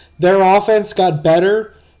defense, their offense got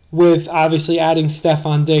better with obviously adding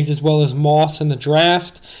Stephon Diggs as well as Moss in the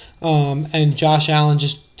draft, and Josh Allen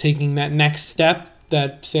just taking that next step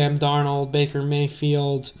that Sam Darnold, Baker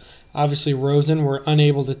Mayfield, obviously Rosen were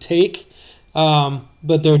unable to take.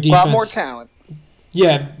 But their defense, a lot more talent.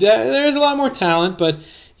 Yeah, there's a lot more talent, but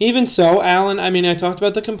even so, Allen, I mean, I talked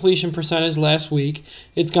about the completion percentage last week.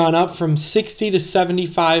 It's gone up from 60 to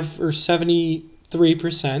 75 or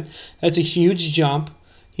 73%. That's a huge jump.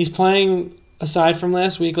 He's playing, aside from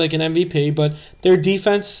last week, like an MVP, but their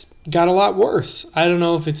defense got a lot worse. I don't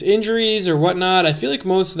know if it's injuries or whatnot. I feel like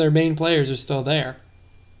most of their main players are still there.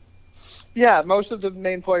 Yeah, most of the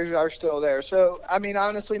main players are still there. So, I mean,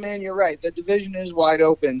 honestly, man, you're right. The division is wide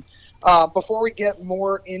open. Before we get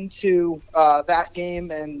more into that game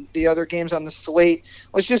and the other games on the slate,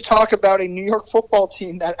 let's just talk about a New York football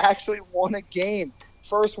team that actually won a game.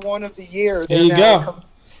 First one of the year. There you go.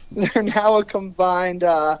 They're now a combined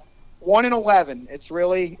 1-11. It's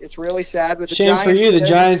really sad with the Giants. Shame for you. The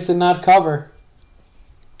Giants did not cover.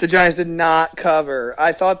 The Giants did not cover.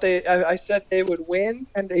 I thought I said they would win,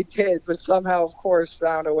 and they did, but somehow, of course,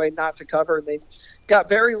 found a way not to cover. And they got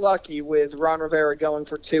very lucky with Ron Rivera going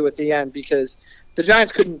for 2 at the end, because the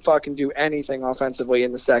Giants couldn't fucking do anything offensively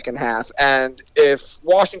in the second half. And if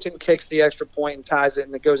Washington kicks the extra point and ties it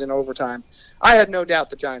and it goes in overtime, I had no doubt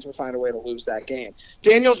the Giants will find a way to lose that game.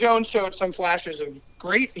 Daniel Jones showed some flashes of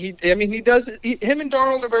great. Him and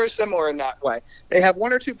Darnold are very similar in that way. They have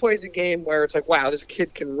 1 or 2 plays a game where it's like, wow, this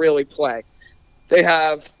kid can really play. They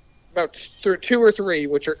have about two or three,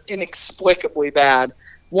 which are inexplicably bad.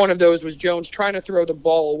 One of those was Jones trying to throw the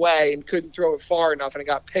ball away and couldn't throw it far enough, and it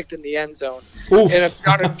got picked in the end zone. Oof. And it's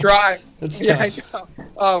on a drive. That's yeah, tough. I know.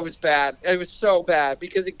 Oh, it was bad. It was so bad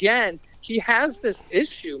because, again, he has this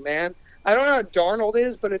issue, man. I don't know how Darnold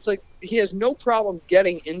is, but it's like he has no problem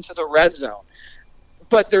getting into the red zone.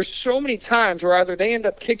 But there's so many times where either they end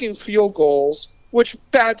up kicking field goals, which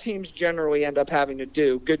bad teams generally end up having to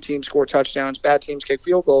do. Good teams score touchdowns, bad teams kick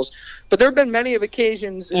field goals. But there have been many of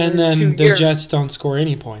occasions in And these then 2 the years. Jets don't score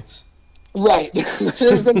any points. Right.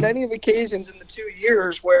 There's been many of occasions in the 2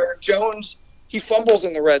 years where Jones, he fumbles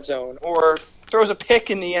in the red zone or throws a pick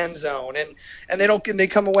in the end zone, and they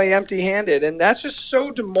come away empty-handed. And that's just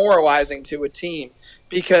so demoralizing to a team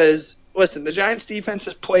because – listen, the Giants' defense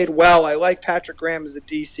has played well. I like Patrick Graham as a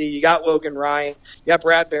DC. You got Logan Ryan. You got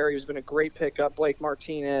Bradbury, who's been a great pickup. Blake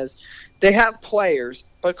Martinez. They have players,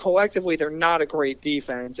 but collectively they're not a great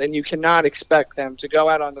defense, and you cannot expect them to go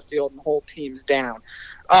out on the field and hold teams down.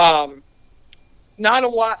 Not a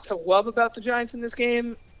lot to love about the Giants in this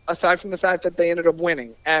game, aside from the fact that they ended up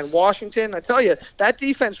winning. And Washington, I tell you, that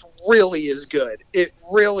defense really is good. It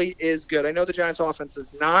really is good. I know the Giants' offense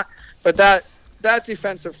is not, but that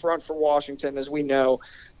defensive front for Washington, as we know,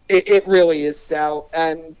 it really is stout.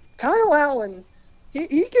 And Kyle Allen, he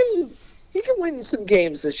can win some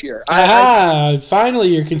games this year.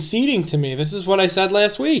 Finally, you're conceding to me. This is what I said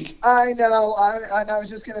last week. I know. I was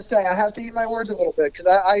just going to say, I have to eat my words a little bit because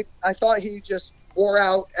I thought he just wore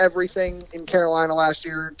out everything in Carolina last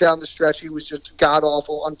year. Down the stretch, he was just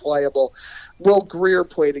god-awful, unplayable. Will Greer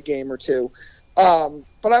played a game or two.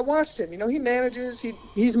 But I watched him. He manages.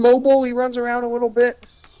 He's mobile. He runs around a little bit.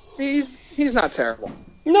 He's not terrible.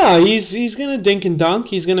 No, he's gonna dink and dunk.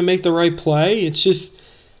 He's gonna make the right play. It's just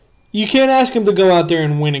you can't ask him to go out there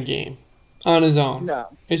and win a game on his own.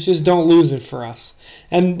 No, it's just don't lose it for us.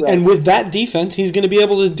 And with that defense, he's gonna be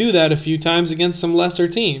able to do that a few times against some lesser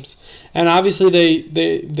teams. And obviously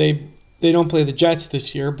they don't play the Jets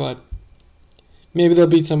this year, but maybe they'll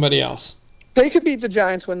beat somebody else. They could beat the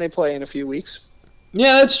Giants when they play in a few weeks.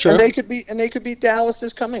 Yeah, that's true. And they could beat Dallas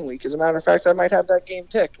this coming week. As a matter of fact, I might have that game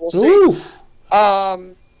picked. We'll see. Ooh.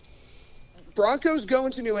 Broncos go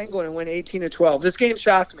into New England and win 18-12. This game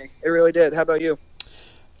shocked me. It really did. How about you?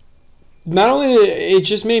 Not only it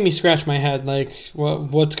just made me scratch my head, like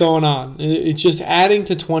what's going on? It's just adding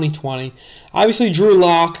to 2020. Obviously, Drew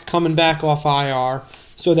Lock coming back off IR,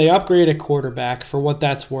 so they upgraded quarterback for what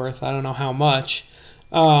that's worth. I don't know how much.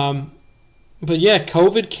 But yeah,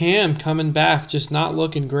 COVID Cam coming back, just not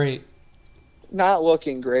looking great. Not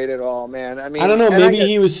looking great at all, man. I mean, I don't know. Maybe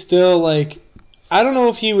he was still like, I don't know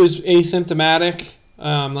if he was asymptomatic,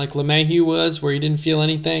 like LeMahieu was, where he didn't feel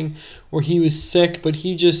anything, or he was sick, but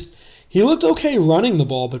he looked okay running the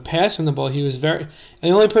ball, but passing the ball, he was very.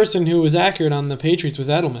 And the only person who was accurate on the Patriots was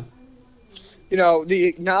Edelman. The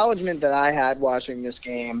acknowledgement that I had watching this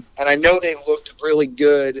game, and I know they looked really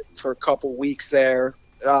good for a couple weeks there.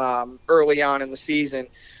 Early on in the season,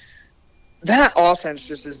 that offense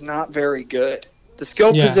just is not very good. The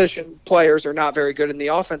skill position players are not very good, and the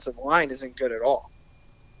offensive line isn't good at all.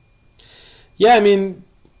 Yeah, I mean,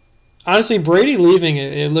 honestly, Brady leaving,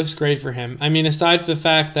 it looks great for him. I mean, aside from the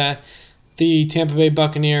fact that the Tampa Bay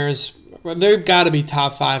Buccaneers, they've got to be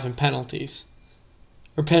top 5 in penalties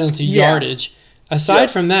or penalty yardage.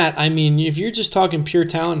 Aside from that, I mean, if you're just talking pure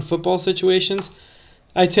talent in football situations,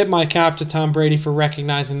 I tip my cap to Tom Brady for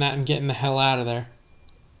recognizing that and getting the hell out of there.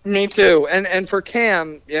 Me too. And for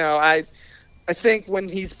Cam, I think when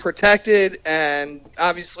he's protected, and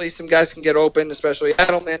obviously some guys can get open, especially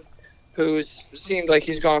Edelman, who seemed like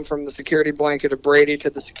he's gone from the security blanket of Brady to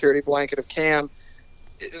the security blanket of Cam.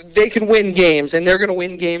 They can win games, and they're going to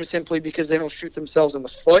win games simply because they don't shoot themselves in the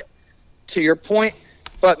foot, to your point.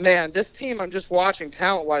 But, man, this team I'm just watching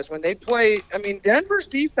talent-wise. When they play, I mean, Denver's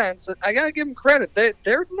defense, I got to give them credit.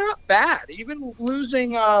 They're not bad. Even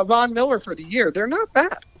losing Von Miller for the year, they're not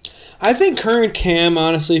bad. I think current Cam,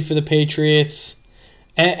 honestly, for the Patriots,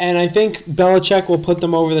 and I think Belichick will put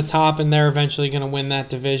them over the top, and they're eventually going to win that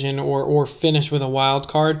division or finish with a wild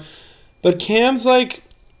card. But Cam's like,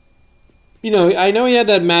 I know he had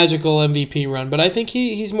that magical MVP run, but I think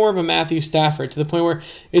he's more of a Matthew Stafford to the point where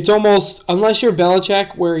it's almost, unless you're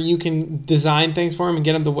Belichick, where you can design things for him and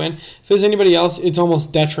get him to win. If there's anybody else, it's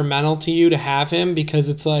almost detrimental to you to have him because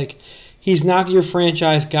it's like he's not your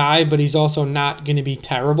franchise guy, but he's also not going to be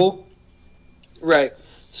terrible. Right.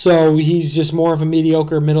 So he's just more of a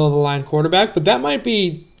mediocre middle-of-the-line quarterback, but that might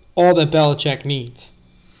be all that Belichick needs.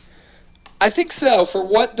 I think so. For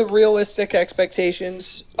what the realistic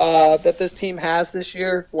expectations that this team has this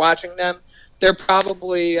year, watching them, they're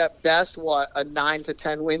probably at best a 9 to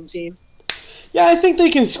 10 win team. Yeah, I think they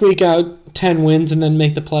can squeak out 10 wins and then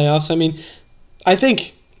make the playoffs. I mean, I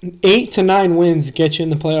think 8 to 9 wins get you in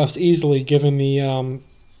the playoffs easily, given the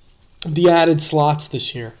added slots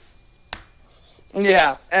this year.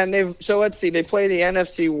 Yeah, and let's see, they play the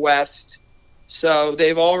NFC West, so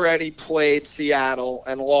they've already played Seattle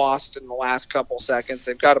and lost in the last couple seconds.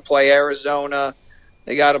 They've got to play Arizona,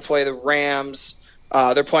 they got to play the Rams.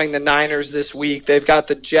 They're playing the Niners this week. They've got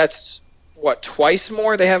the Jets. Twice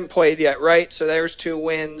more? They haven't played yet, right? So there's 2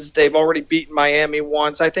 wins. They've already beaten Miami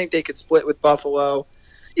once. I think they could split with Buffalo.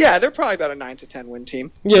 Yeah, they're probably about a 9 to 10 win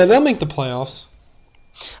team. Yeah, they'll make the playoffs.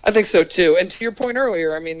 I think so, too. And to your point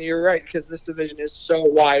earlier, I mean, you're right, because this division is so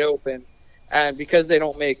wide open. And because they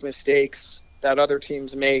don't make mistakes that other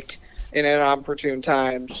teams make in inopportune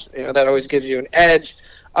times, that always gives you an edge.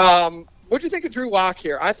 What do you think of Drew Lock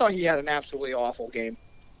here? I thought he had an absolutely awful game.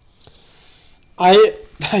 I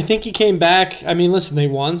think he came back. I mean, listen, they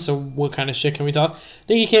won, so what kind of shit can we talk? I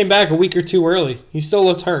think he came back a week or 2 early. He still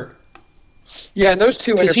looked hurt. Yeah, and those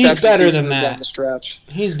 2 interceptions he's better than that. Down the stretch.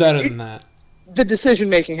 He's better than that. The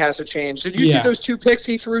decision-making has to change. Did you see those 2 picks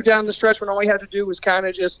he threw down the stretch when all he had to do was kind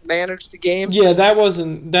of just manage the game? Yeah, that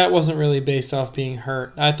wasn't really based off being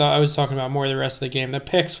hurt. I thought I was talking about more the rest of the game. The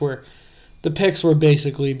picks were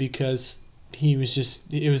basically because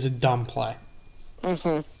it was a dumb play.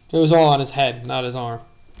 Mm-hmm. It was all on his head, not his arm.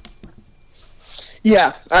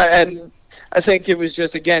 Yeah, and I think it was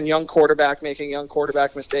just, again, young quarterback making young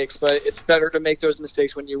quarterback mistakes, but it's better to make those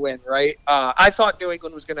mistakes when you win, right? I thought New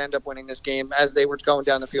England was going to end up winning this game as they were going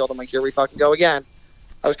down the field. I'm like, here we fucking go again.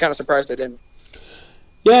 I was kind of surprised they didn't.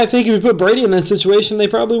 Yeah, I think if we put Brady in that situation, they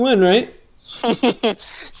probably win, right?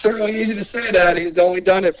 Certainly easy to say that. He's only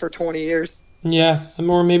done it for 20 years. Yeah,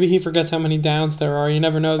 or maybe he forgets how many downs there are. You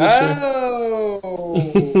never know this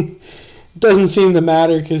year. Doesn't seem to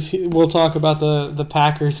matter because we'll talk about the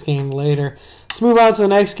Packers game later. Let's move on to the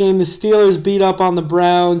next game. The Steelers beat up on the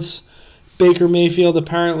Browns. Baker Mayfield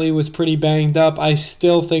apparently was pretty banged up. I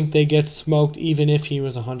still think they get smoked even if he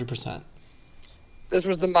was 100%. This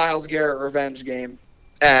was the Myles Garrett revenge game,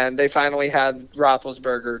 and they finally had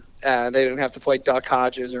Roethlisberger. They didn't have to play Duck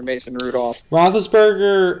Hodges or Mason Rudolph.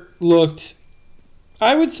 Roethlisberger looked,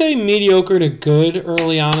 I would say, mediocre to good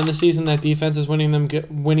early on in the season. That defense is winning them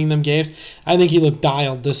games. I think he looked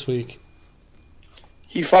dialed this week.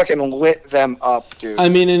 He fucking lit them up, dude. I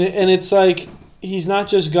mean, and it's like he's not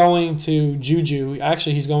just going to Juju.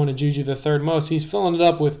 Actually, he's going to Juju the third most. He's filling it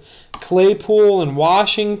up with Claypool and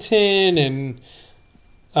Washington and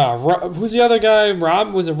who's the other guy?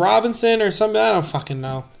 Was it Robinson or something? I don't fucking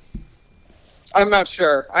know. I'm not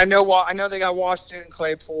sure. I know they got Washington,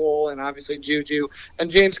 Claypool, and obviously Juju. And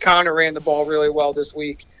James Conner ran the ball really well this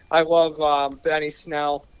week. I love Benny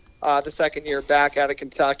Snell, the second year back out of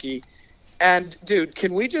Kentucky. And, dude,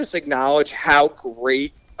 can we just acknowledge how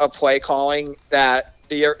great a play calling that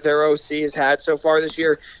their OC has had so far this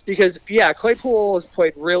year? Because, yeah, Claypool has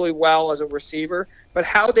played really well as a receiver, but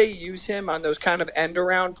how they use him on those kind of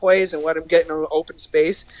end-around plays and let him get in an open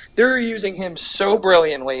space, they're using him so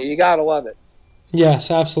brilliantly. You got to love it.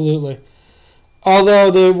 Yes, absolutely.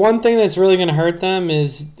 Although the one thing that's really going to hurt them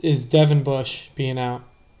is Devin Bush being out.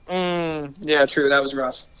 Yeah, true. That was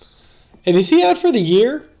rough. And is he out for the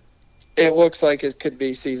year? It looks like it could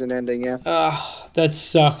be season-ending, yeah. That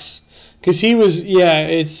sucks. Because he was,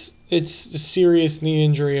 it's a serious knee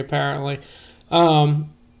injury apparently. I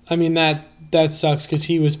mean, that sucks because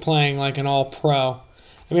he was playing like an all-pro.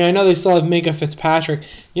 I mean, I know they still have Minka Fitzpatrick.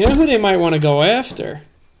 You know who they might want to go after?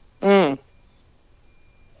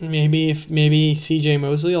 Maybe C.J.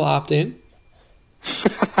 Mosley will opt in,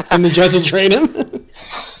 and the Jets will trade him.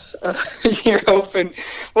 You're hoping.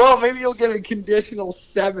 Well, maybe you'll get a conditional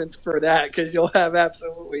 7th for that because you'll have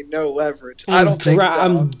absolutely no leverage. I don't think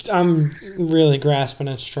so. I'm really grasping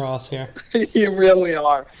at straws here. You really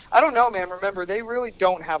are. I don't know, man. Remember, they really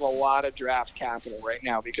don't have a lot of draft capital right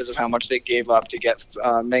now because of how much they gave up to get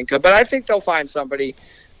Minka. But I think they'll find somebody.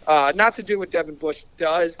 Not to do what Devin Bush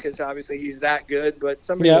does, because obviously he's that good, but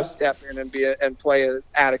somebody will step in and play an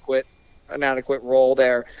adequate role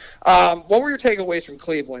there. What were your takeaways from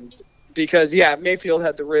Cleveland? Because Mayfield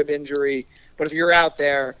had the rib injury, but if you're out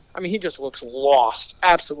there, I mean, he just looks lost,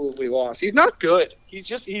 absolutely lost. He's not good.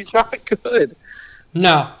 He's not good.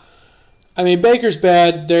 No, I mean Baker's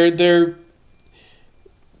bad. They're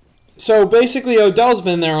So basically, Odell's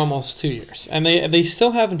been there almost 2 years, and they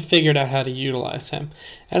still haven't figured out how to utilize him.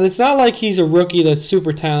 And it's not like he's a rookie that's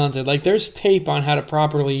super talented. Like, there's tape on how to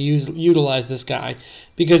properly utilize this guy,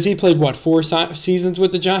 because he played, 4 seasons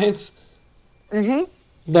with the Giants? Mm-hmm.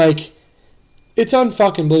 Like, It's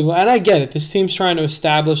unfucking believable. And I get it. This team's trying to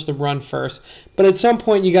establish the run first. But at some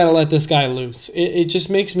point, you got to let this guy loose. It just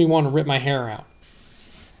makes me want to rip my hair out.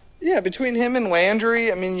 Yeah, between him and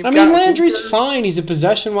Landry, I mean, Landry's fine. He's a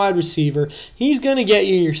possession wide receiver. He's going to get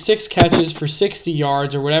you your 6 catches for 60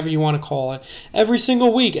 yards or whatever you want to call it every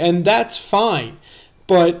single week, and that's fine.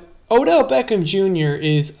 But Odell Beckham Jr.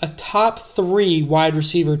 is a top 3 wide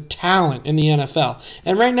receiver talent in the NFL.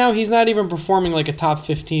 And right now, he's not even performing like a top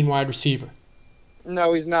 15 wide receiver.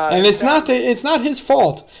 No, he's not. And it's not his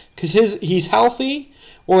fault because he's healthy.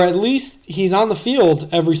 Or at least he's on the field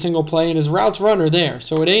every single play and his routes run are there.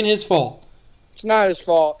 So it ain't his fault. It's not his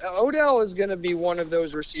fault. Odell is going to be one of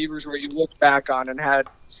those receivers where you look back on and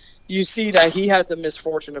you see that he had the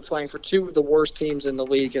misfortune of playing for 2 of the worst teams in the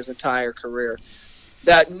league his entire career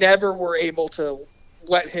that never were able to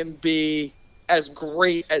let him be as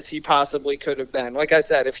great as he possibly could have been. Like I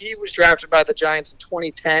said, if he was drafted by the Giants in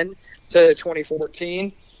 2010 instead of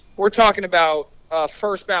 2014, we're talking about a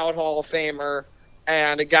first ballot Hall of Famer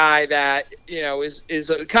and a guy that, is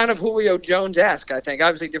a kind of Julio Jones-esque, I think.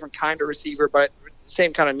 Obviously a different kind of receiver, but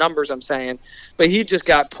same kind of numbers I'm saying. But he just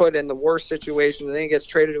got put in the worst situation, and then he gets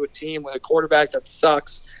traded to a team with a quarterback that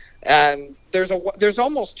sucks. And there's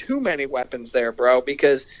almost too many weapons there, bro,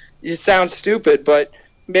 because you sound stupid, but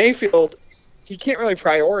Mayfield, he can't really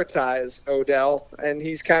prioritize Odell, and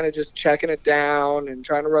he's kind of just checking it down and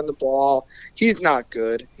trying to run the ball. He's not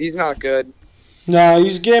good. No,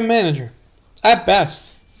 he's a game manager. At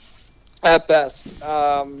best.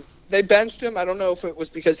 They benched him. I don't know if it was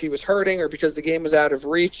because he was hurting or because the game was out of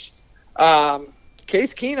reach.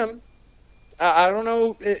 Case Keenum, I don't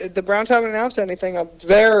know. The Browns haven't announced anything. I'm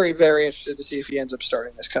very, very interested to see if he ends up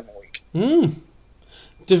starting this coming week.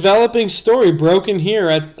 Developing story broken here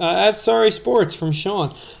at Sorry Sports from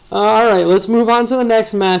Sean. All right, let's move on to the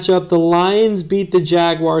next matchup. The Lions beat the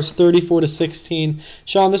Jaguars 34-16.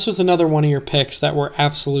 Sean, this was another one of your picks that were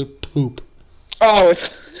absolute poop. Oh,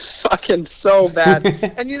 it's fucking so bad.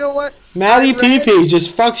 And you know what? Matty PP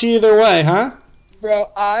just fucks you either way, huh? Bro,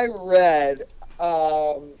 I read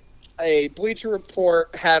a Bleacher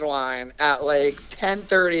Report headline at like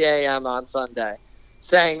 10:30 a.m. on Sunday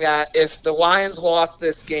saying that if the Lions lost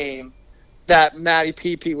this game, that Matty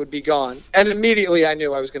PP would be gone. And immediately I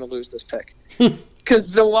knew I was going to lose this pick.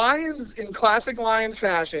 Because the Lions, in classic Lions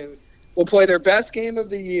fashion, will play their best game of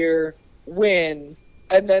the year, win,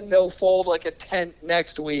 and then they'll fold like a tent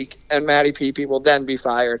next week, and Matty PP will then be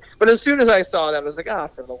fired. But as soon as I saw that, I was like,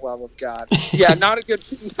 for the love of God. Yeah, not a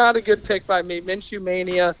good pick by me. Minshew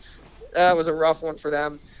Mania, that was a rough one for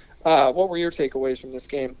them. What were your takeaways from this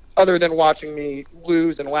game, other than watching me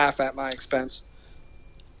lose and laugh at my expense?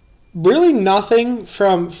 Really nothing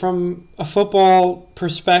from a football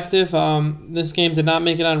perspective. This game did not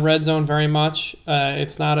make it on Red Zone very much.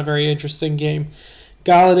 It's not a very interesting game.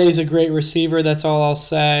 Galladay's a great receiver, that's all I'll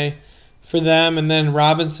say for them. And then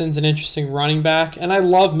Robinson's an interesting running back. And I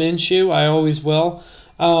love Minshew, I always will.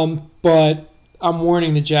 But I'm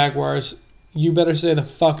warning the Jaguars, you better stay the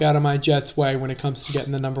fuck out of my Jets' way when it comes to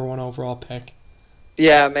getting the number 1 overall pick.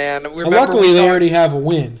 Yeah, man. Luckily, they already have a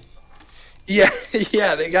win. Yeah,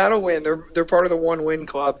 they got to win. They're part of the 1-win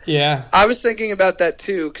club. Yeah. I was thinking about that,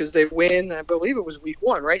 too, because they win, I believe it was week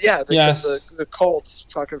 1, right? Yeah, yes. The Colts,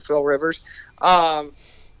 fucking Phil Rivers. And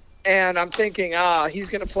I'm thinking, he's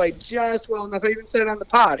going to play just well enough. I even said it on the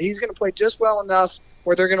pod. He's going to play just well enough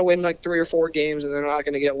where they're going to win like 3 or 4 games and they're not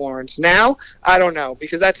going to get Lawrence. Now, I don't know,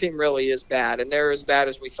 because that team really is bad, and they're as bad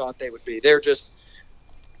as we thought they would be. There's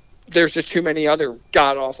just too many other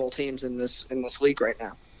god-awful teams in this league right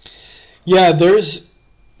now. Yeah, the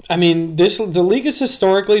league is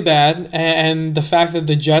historically bad, and the fact that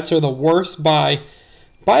the Jets are the worst by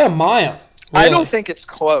a mile. Really. I don't think it's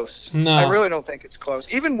close. No. I really don't think it's close.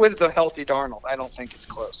 Even with the healthy Darnold, I don't think it's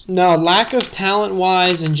close. No, lack of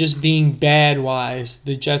talent-wise and just being bad-wise,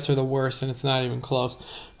 the Jets are the worst, and it's not even close.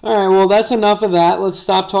 All right, well, that's enough of that. Let's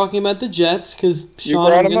stop talking about the Jets, because,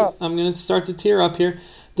 Sean, I'm going to start to tear up here.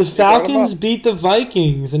 The Falcons beat the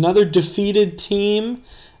Vikings, another defeated team.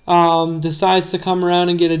 Decides to come around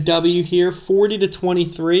and get a W here,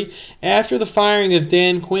 40-23. After the firing of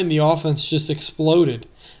Dan Quinn, the offense just exploded.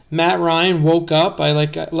 Matt Ryan woke up.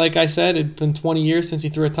 Like I said, it had been 20 years since he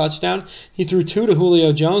threw a touchdown. He threw 2 to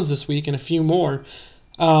Julio Jones this week and a few more.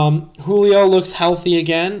 Julio looks healthy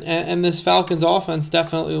again, and this Falcons offense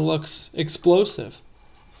definitely looks explosive.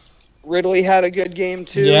 Ridley had a good game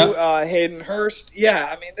too. Yep. Hayden Hurst.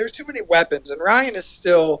 Yeah, there's too many weapons, and Ryan is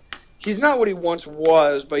still... He's not what he once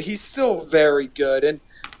was, but he's still very good. And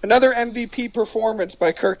another MVP performance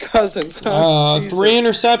by Kirk Cousins. 3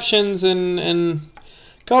 interceptions and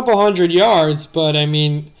a couple hundred yards, but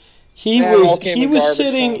He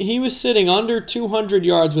was sitting under 200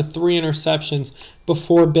 yards with 3 interceptions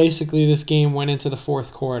before basically this game went into the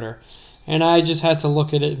fourth quarter. And I just had to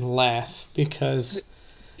look at it and laugh because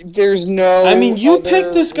there's no. I mean, you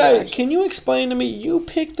picked this guy. Reaction. Can you explain to me? You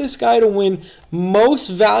picked this guy to win most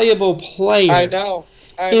valuable player. I know.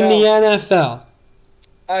 In the NFL.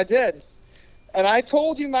 I did, and I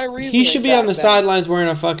told you my reason. He should be on the sidelines wearing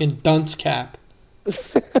a fucking dunce cap.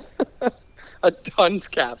 A dunce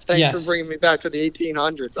cap. Thanks for bringing me back to the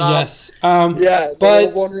 1800s. Yes. Yeah,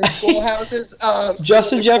 but one-room schoolhouses.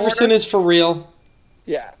 Justin Jefferson is for real.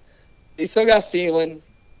 Yeah. He still got Thielen.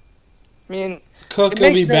 I mean, Cook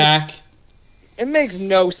will be back. It makes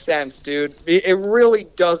no sense, dude. It really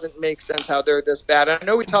doesn't make sense how they're this bad. I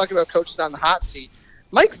know we talked about coaches on the hot seat.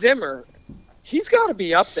 Mike Zimmer, he's got to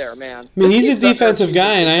be up there, man. I mean, he's a defensive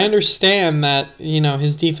guy, and I understand that,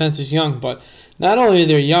 his defense is young, but not only are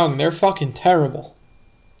they young, they're fucking terrible.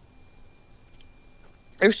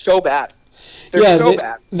 They're so bad. They're so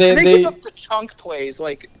bad. They give up the chunk plays.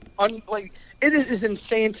 It is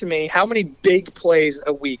insane to me how many big plays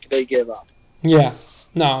a week they give up. Yeah.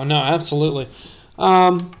 No, absolutely.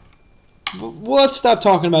 Well, let's stop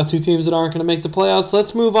talking about two teams that aren't going to make the playoffs.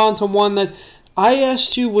 Let's move on to one that I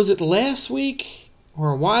asked you, was it last week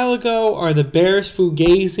or a while ago? Are the Bears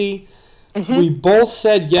Fugazi? Mm-hmm. We both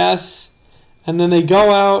said yes, and then they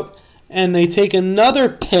go out and they take another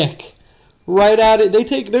pick right out of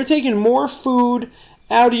they're taking more food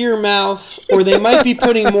out of your mouth, or they might be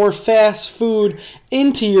putting more fast food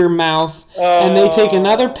into your mouth, and they take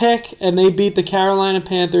another pick and they beat the Carolina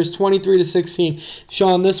Panthers 23-16.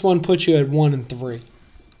 Sean, this one puts you at 1-3.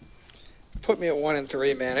 Put me at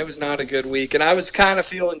 1-3, man. It was not a good week, and I was kind of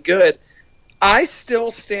feeling good. I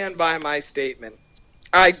still stand by my statement.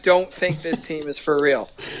 I don't think this team is for real.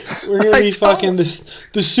 We're going to be fucking... The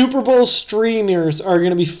Super Bowl streamers are going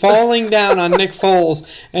to be falling down on Nick Foles,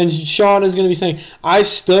 and Sean is going to be saying, I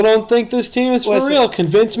still don't think this team is for real.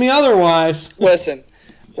 Convince me otherwise. Listen,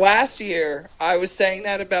 last year I was saying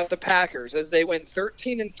that about the Packers as they went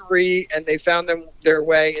 13-3 and they found their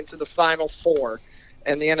way into the Final Four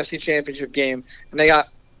in the NFC Championship game, and they got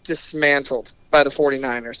dismantled by the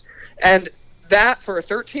 49ers. And that, for a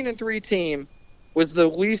 13-3 team, was the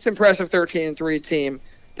least impressive 13-3 team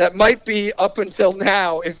that might be up until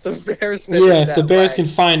now if the Bears finish that if the Bears way. Can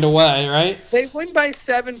find a way, right? They win by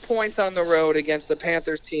 7 points on the road against the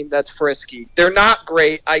Panthers team that's frisky. They're not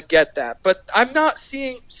great, I get that. But I'm not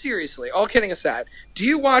seeing, seriously, all kidding aside, do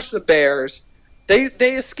you watch the Bears? They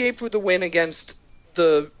escaped with the win against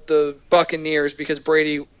the Buccaneers because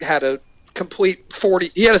Brady had a complete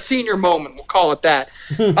 40, he had a senior moment, we'll call it that.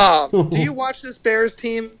 Do you watch this Bears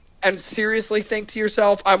team and seriously think to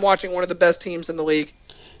yourself, I'm watching one of the best teams in the league?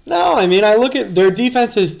 No, I mean, I look at their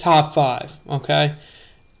defense is top 5, okay?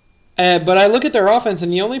 But I look at their offense,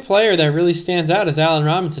 and the only player that really stands out is Allen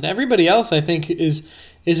Robinson. Everybody else, I think, is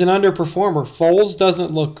an underperformer. Foles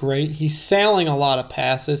doesn't look great. He's sailing a lot of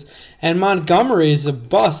passes. And Montgomery is a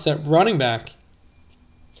bust at running back.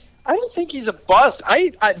 I don't think he's a bust.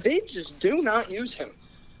 They just do not use him.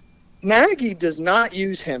 Nagy does not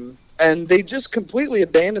use him. And they just completely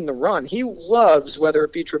abandoned the run. He loves, whether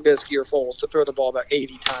it be Trubisky or Foles, to throw the ball about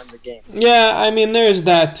 80 times a game. Yeah, I mean, there's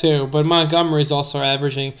that too. But Montgomery's also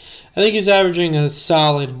averaging, I think he's averaging a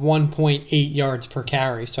solid 1.8 yards per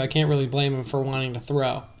carry. So I can't really blame him for wanting to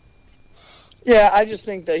throw. Yeah, I just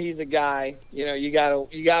think that he's a guy, you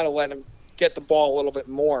gotta let him get the ball a little bit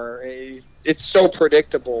more. It's so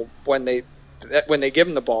predictable when they give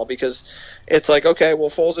him the ball, because it's like, okay, well,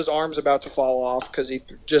 Foles' arm's about to fall off because he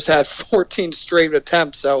just had 14 straight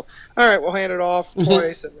attempts. So, all right, we'll hand it off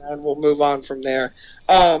twice, and then we'll move on from there.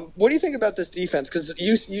 What do you think about this defense? Because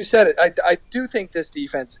you said it. I do think this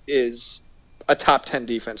defense is a top 10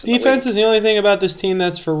 defense. Defense is the only thing about this team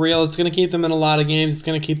that's for real. It's going to keep them in a lot of games. It's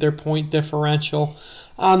going to keep their point differential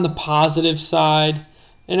on the positive side,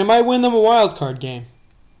 and it might win them a wild card game.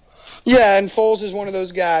 Yeah, and Foles is one of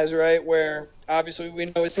those guys, right, where obviously we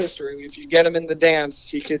know his history. If you get him in the dance,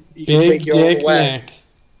 he could take you all the way. Nick.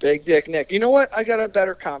 Big Dick Nick. You know what? I got a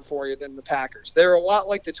better comp for you than the Packers. They're a lot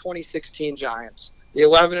like the 2016 Giants. The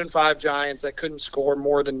 11-5 Giants that couldn't score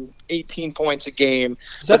more than 18 points a game.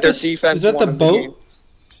 Is that their defense? Is that the boat?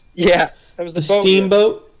 Yeah, that was the boat.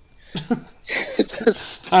 Steamboat.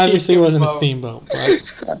 Obviously, it wasn't a steamboat.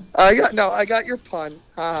 But. I got your pun.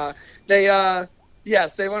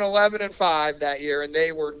 Yes, they went 11-5 that year, and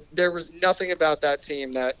there was nothing about that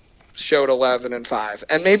team that showed 11-5.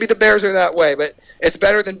 And maybe the Bears are that way, but it's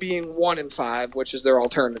better than being 1-5, which is their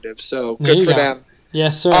alternative. So good for them.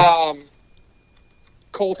 Yes, sir.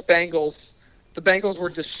 Colts Bengals. the Bengals were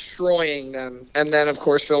destroying them. And then, of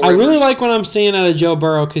course, Phil I Rivers. really like what I'm seeing out of Joe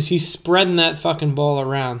Burrow because he's spreading that fucking ball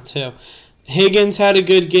around, too. Higgins had a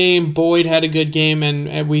good game. Boyd had a good game.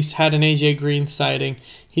 And we had an A.J. Green sighting.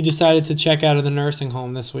 He decided to check out of the nursing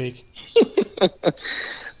home this week.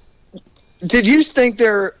 Did you think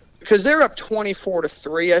because they're up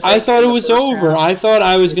 24-3? I thought it was over. Half. I thought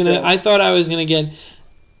I was gonna get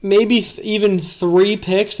maybe even 3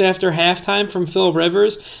 picks after halftime from Phil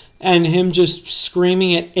Rivers, and him just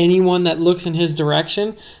screaming at anyone that looks in his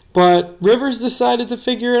direction. But Rivers decided to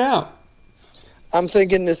figure it out. I'm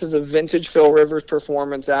thinking this is a vintage Phil Rivers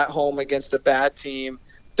performance at home against a bad team.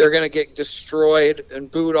 They're going to get destroyed and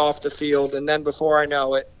booed off the field, and then before I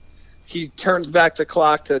know it, he turns back the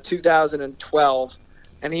clock to 2012,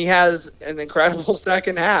 and he has an incredible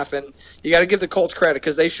second half. And you got to give the Colts credit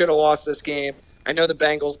because they should have lost this game. I know the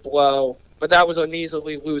Bengals blow, but that was an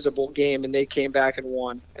easily losable game, and they came back and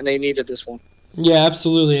won, and they needed this one. Yeah,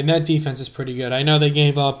 absolutely, and that defense is pretty good. I know they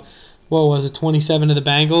gave up, 27 to the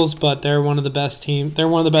Bengals, but they're one of the best teams. They're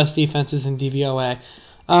one of the best defenses in DVOA.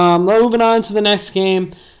 Moving on to the next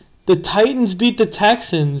game, the Titans beat the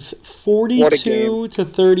Texans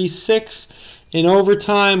 42-36 in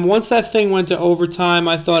overtime. Once that thing went to overtime,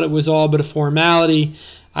 I thought it was all but a formality.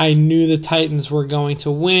 I knew the Titans were going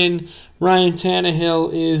to win. Ryan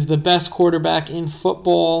Tannehill is the best quarterback in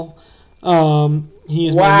football. He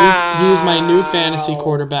is my new fantasy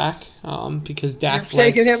quarterback because Dak's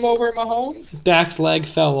taking him over Mahomes. Dak's leg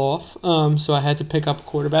fell off, so I had to pick up a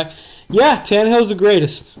quarterback. Yeah, Tannehill's the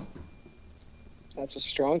greatest. That's a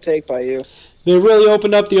strong take by you. They really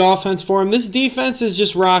opened up the offense for him. This defense is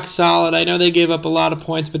just rock solid. I know they gave up a lot of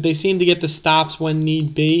points, but they seem to get the stops when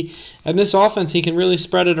need be. And this offense, he can really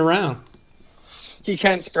spread it around. He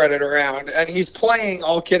can spread it around. And he's playing,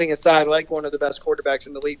 all kidding aside, like one of the best quarterbacks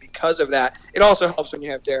in the league because of that. It also helps when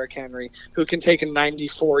you have Derrick Henry, who can take a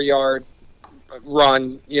 94-yard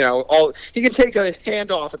run. He can take a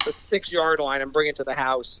handoff at the 6-yard line and bring it to the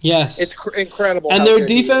house. Yes. It's incredible. And their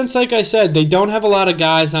defense, like I said, they don't have a lot of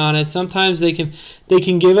guys on it. Sometimes they can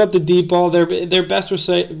give up the deep ball. Their best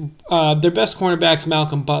cornerback's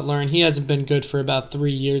Malcolm Butler, and he hasn't been good for about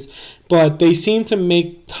 3 years. But they seem to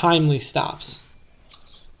make timely stops.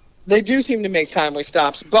 They do seem to make timely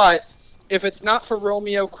stops, but if it's not for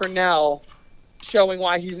Romeo Crennel showing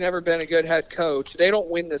why he's never been a good head coach, they don't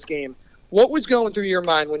win this game. What was going through your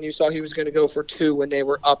mind when you saw he was going to go for 2 when they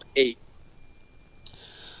were up 8?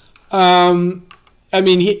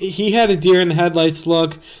 He had a deer in the headlights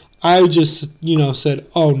look. I just, said,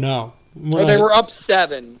 oh, no. They were up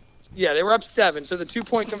 7. Yeah, they were up 7, so the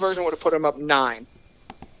 2-point conversion would have put them up 9.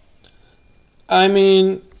 I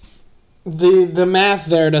mean, the math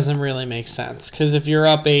there doesn't really make sense because if you're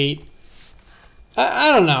up 8,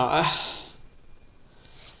 I don't know.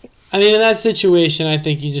 I mean, in that situation, I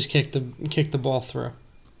think you just kick the ball through.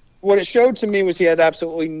 What it showed to me was he had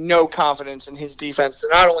absolutely no confidence in his defense to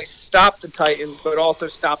not only stop the Titans, but also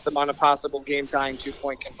stop them on a possible game-tying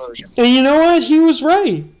 2-point conversion. And you know what? He was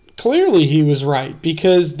right. Clearly he was right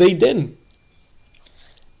because they didn't.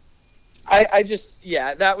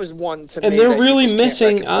 That was one to me. And they're really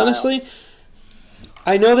missing, honestly.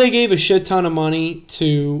 I know they gave a shit ton of money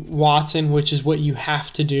to Watson, which is what you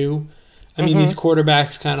have to do. I mean, these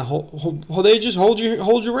quarterbacks kind of hold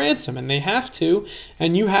your ransom, and they have to,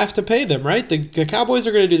 and you have to pay them, right? The Cowboys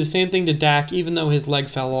are going to do the same thing to Dak, even though his leg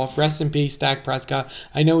fell off. Rest in peace, Dak Prescott.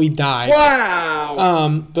 I know he died.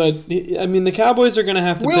 Wow. But I mean, the Cowboys are going to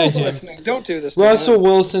have to pay him. Listening. Don't do this. Russell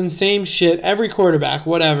Wilson, same shit. Every quarterback,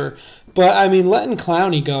 whatever. But I mean, letting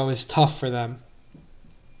Clowney go is tough for them.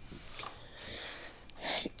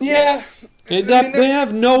 Yeah. They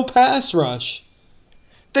have no pass rush.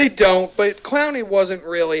 They don't, but Clowney wasn't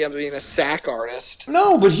really, a sack artist.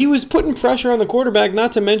 No, but he was putting pressure on the quarterback,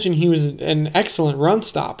 not to mention he was an excellent run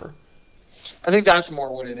stopper. I think that's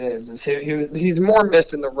more what it is he's more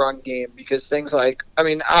missed in the run game because things like,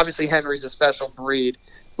 obviously Henry's a special breed,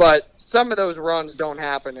 but some of those runs don't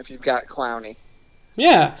happen if you've got Clowney.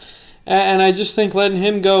 Yeah, and I just think letting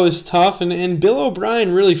him go is tough, and Bill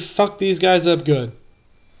O'Brien really fucked these guys up good.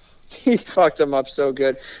 He fucked them up so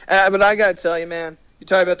good. But I got to tell you, man, you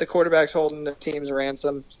talk about the quarterbacks holding the team's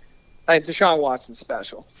ransom. Deshaun Watson's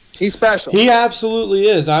special. He's special. He absolutely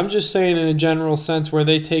is. I'm just saying in a general sense where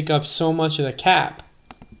they take up so much of the cap.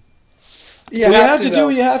 You have to do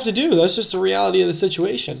what you have to do. That's just the reality of the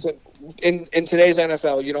situation. So in today's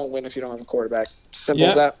NFL, you don't win if you don't have a quarterback. Simple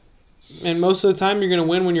as that. And most of the time, you're going to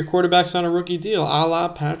win when your quarterback's on a rookie deal, a la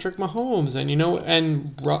Patrick Mahomes.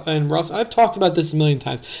 And Russ. I've talked about this a million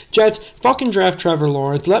times. Jets, fucking draft Trevor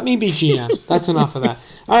Lawrence. Let me be GM. That's enough of that.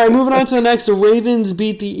 All right, moving on to the next. The Ravens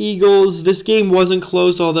beat the Eagles. This game wasn't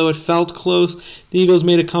close, although it felt close. The Eagles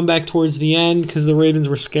made a comeback towards the end because the Ravens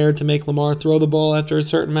were scared to make Lamar throw the ball after a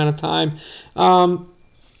certain amount of time. I'll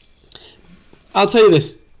tell you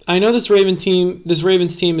this. I know this Ravens team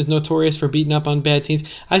is notorious for beating up on bad teams.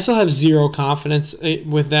 I still have zero confidence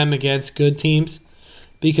with them against good teams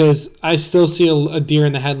because I still see a deer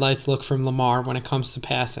in the headlights look from Lamar when it comes to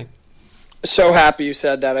passing. So happy you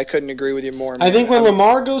said that. I couldn't agree with you more, man. I think when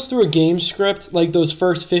Lamar goes through a game script, like those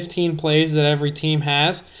first 15 plays that every team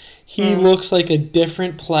has, he looks like a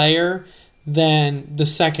different player than the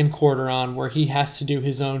second quarter on where he has to do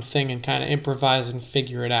his own thing and kind of improvise and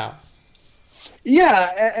figure it out. Yeah,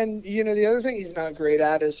 and the other thing he's not great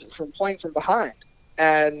at is from playing from behind.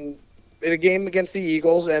 And in a game against the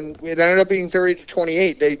Eagles, and it ended up being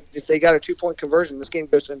 30-28. If they got a 2-point conversion, this game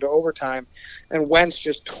goes into overtime, and Wentz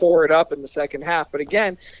just tore it up in the second half. But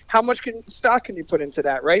again, how much stock can you put into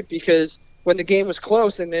that, right? Because when the game was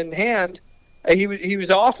close and in hand, he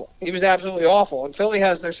was awful. He was absolutely awful. And Philly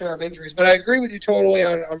has their share of injuries. But I agree with you totally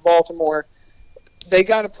on Baltimore. They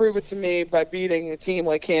got to prove it to me by beating a team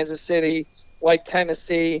like Kansas City, like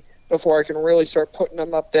Tennessee, before I can really start putting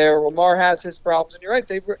them up there. Lamar has his problems, and you're right,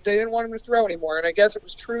 they didn't want him to throw anymore. And I guess it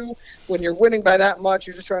was true when you're winning by that much,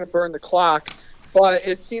 you're just trying to burn the clock. But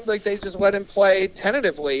it seemed like they just let him play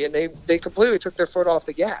tentatively, and they completely took their foot off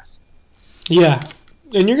the gas. Yeah,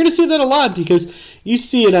 and you're going to see that a lot because you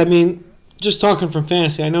see it, I mean, just talking from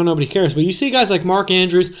fantasy, I know nobody cares, but you see guys like Mark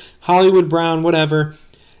Andrews, Hollywood Brown, whatever.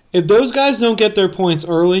 If those guys don't get their points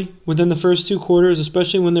early within the first 2 quarters,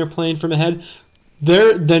 especially when they're playing from ahead,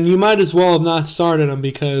 then you might as well have not started them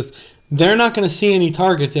because they're not going to see any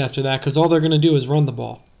targets after that because all they're going to do is run the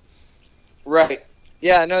ball. Right.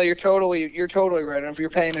 Yeah, no, you're totally right. And if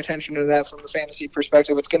you're paying attention to that from the fantasy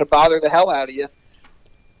perspective, it's going to bother the hell out of you.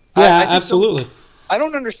 Yeah, absolutely. I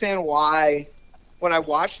don't understand why when I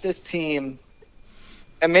watch this team,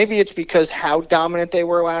 and maybe it's because how dominant they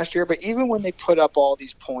were last year, but even when they put up all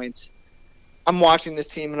these points, I'm watching this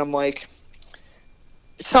team and I'm like,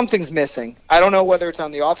 something's missing. I don't know whether it's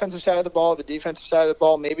on the offensive side of the ball, the defensive side of the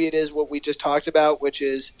ball. Maybe it is what we just talked about, which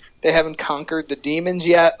is they haven't conquered the demons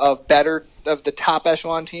yet of the top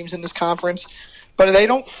echelon teams in this conference. But they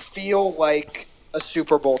don't feel like a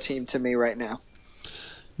Super Bowl team to me right now.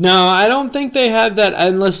 No, I don't think they have that.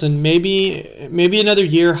 And listen, maybe another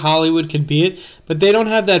year Hollywood could be it, but they don't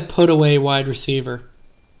have that put-away wide receiver.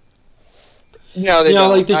 No, they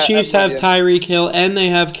don't. Like the Chiefs have Tyreek Hill, and they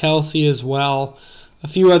have Kelsey as well. A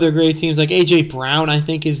few other great teams, like A.J. Brown, I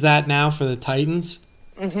think, is that now for the Titans.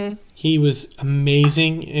 Mm-hmm. He was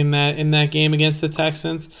amazing in that game against the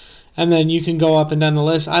Texans. And then you can go up and down the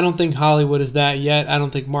list. I don't think Hollywood is that yet. I don't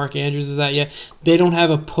think Mark Andrews is that yet. They don't have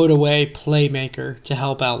a put-away playmaker to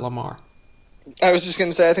help out Lamar. I was just going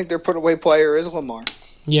to say, I think their put-away player is Lamar.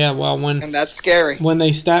 Yeah, well, and that's scary. When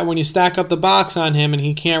you stack up the box on him and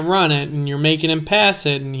he can't run it, and you're making him pass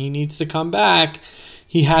it, and he needs to come back,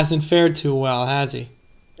 he hasn't fared too well, has he?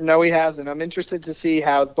 No, he hasn't. I'm interested to see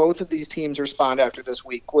how both of these teams respond after this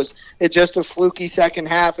week. Was it just a fluky second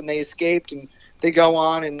half and they escaped and they go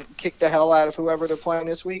on and kick the hell out of whoever they're playing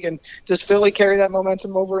this week? And does Philly carry that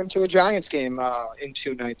momentum over into a Giants game in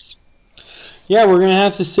 2 nights? Yeah, we're going to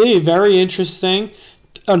have to see. Very interesting.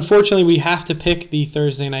 Unfortunately, we have to pick the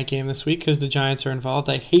Thursday night game this week because the Giants are involved.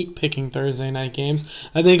 I hate picking Thursday night games.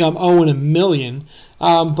 I think I'm 0-1,000,000.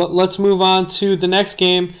 But let's move on to the next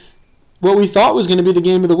game, what we thought was going to be the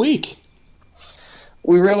game of the week.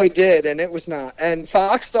 We really did, and it was not. And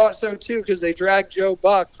Fox thought so, too, because they dragged Joe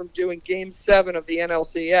Buck from doing Game 7 of the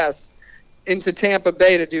NLCS into Tampa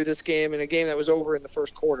Bay to do this game in a game that was over in the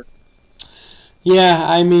first quarter. Yeah,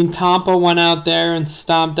 I mean, Tampa went out there and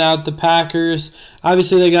stomped out the Packers.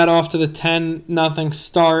 Obviously, they got off to the 10-0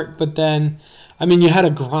 start, but then, I mean, you had a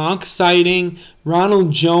Gronk sighting.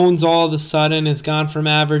 Ronald Jones all of a sudden has gone from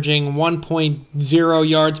averaging 1.0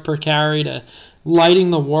 yards per carry to lighting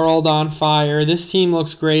the world on fire. This team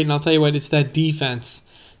looks great, and I'll tell you what, it's that defense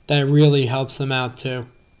that really helps them out too.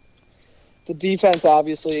 The defense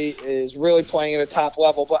obviously is really playing at a top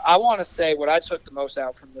level, but I want to say what I took the most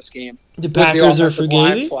out from this game. The Packers are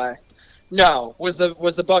fugazi? Play. No, was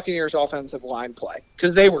the Buccaneers offensive line play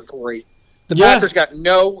because they were great. The Packers got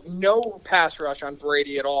no pass rush on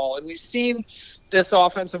Brady at all, and we've seen this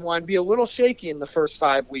offensive line be a little shaky in the first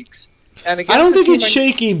 5 weeks. And I don't think it's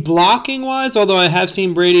shaky blocking-wise, although I have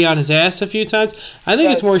seen Brady on his ass a few times. I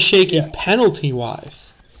think it's more shaky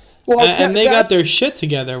penalty-wise. Well, and they got their shit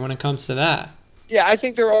together when it comes to that. Yeah, I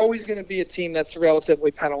think they're always going to be a team that's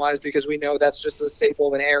relatively penalized because we know that's just a staple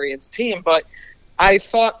of an Arians team. But I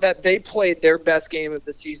thought that they played their best game of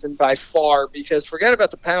the season by far because forget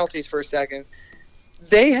about the penalties for a second.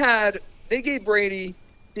 They gave Brady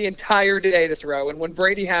the entire day to throw, and when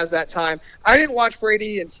Brady has that time, I didn't watch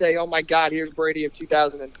Brady and say, "Oh my God, here's Brady of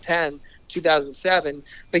 2010, 2007,"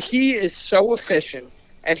 but he is so efficient,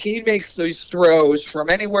 and he makes these throws from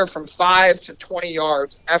anywhere from 5 to 20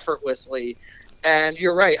 yards effortlessly. And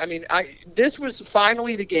you're right. I mean, this was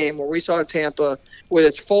finally the game where we saw Tampa with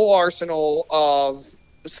its full arsenal of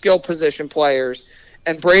skill position players,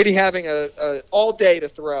 and Brady having a all day to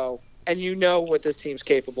throw, and you know what this team's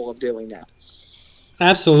capable of doing now.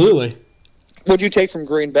 Absolutely. What do you take from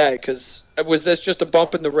Green Bay? Because was this just a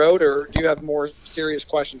bump in the road, or do you have more serious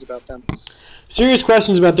questions about them? Serious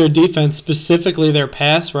questions about their defense, specifically their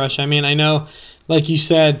pass rush. I mean, I know, like you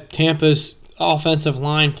said, Tampa's offensive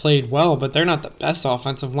line played well, but they're not the best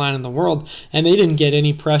offensive line in the world, and they didn't get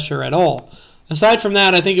any pressure at all. Aside from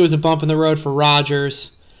that, I think it was a bump in the road for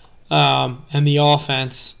Rodgers and the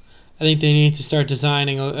offense. I think they need to start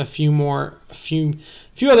designing a few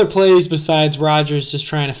other plays besides Rodgers just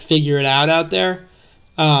trying to figure it out there.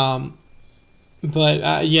 But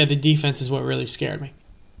the defense is what really scared me.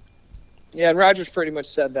 Yeah, and Rodgers pretty much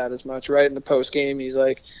said that as much, right? In the post game, he's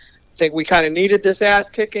like, I think we kind of needed this ass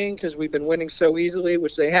kicking because we've been winning so easily,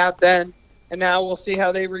 which they have been, and now we'll see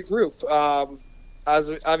how they regroup.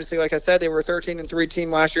 Obviously, like I said, they were a 13-3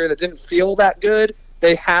 team last year that didn't feel that good.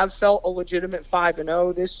 They have felt a legitimate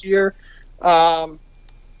 5-0 this year, and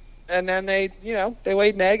then they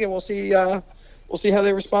laid an egg, and we'll see how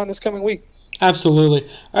they respond this coming week. Absolutely.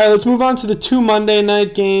 All right, let's move on to the 2 Monday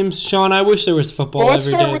night games. Sean, I wish there was football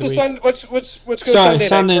every day of the week. Let's go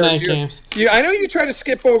Sunday night games. I know you tried to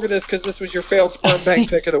skip over this because this was your failed Sperm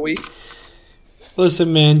Bank pick of the week.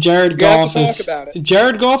 Listen, man, Jared Goff is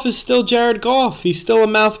still Jared Goff. He's still a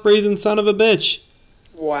mouth-breathing son of a bitch.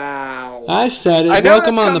 Wow. I said it.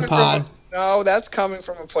 Welcome on the pod. No, that's coming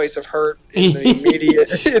from a place of hurt in the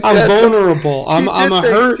immediate. I'm vulnerable. I'm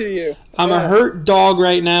a hurt dog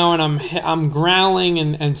right now, and I'm growling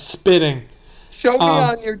and spitting. Show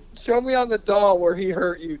me on the doll where he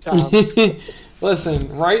hurt you, Tom. Listen,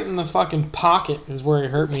 right in the fucking pocket is where he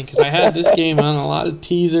hurt me because I had this game on a lot of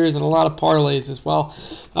teasers and a lot of parlays as well.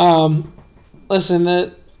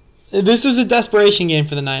 Listen, this was a desperation game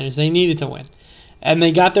for the Niners. They needed to win. And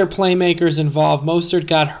they got their playmakers involved. Mostert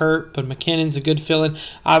got hurt, but McKinnon's a good fill-in.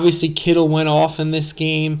 Obviously, Kittle went off in this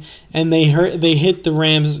game, and they hit the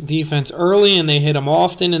Rams' defense early, and they hit them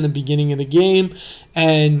often in the beginning of the game.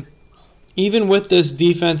 And even with this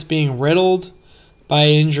defense being riddled by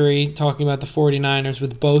injury, talking about the 49ers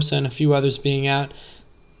with Bosa and a few others being out,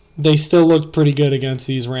 they still looked pretty good against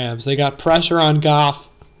these Rams. They got pressure on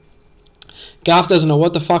Goff. Goff doesn't know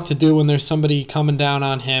what the fuck to do when there's somebody coming down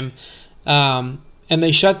on him. And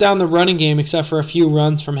they shut down the running game except for a few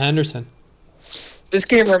runs from Henderson. This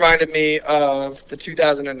game reminded me of the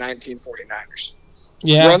 2019 49ers.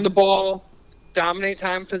 Yeah. Run the ball, dominate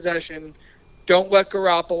time possession, don't let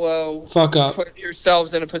Garoppolo fuck up. Put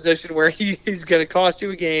yourselves in a position where he's going to cost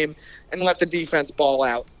you a game, and let the defense ball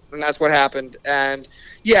out. And that's what happened. And,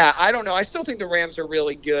 yeah, I don't know. I still think the Rams are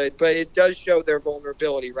really good, but it does show their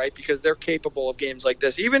vulnerability, right, because they're capable of games like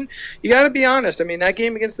this. Even, you got to be honest, I mean, that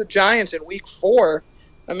game against the Giants in Week 4,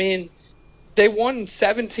 I mean, they won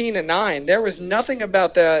 17-9. There was nothing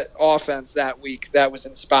about that offense that week that was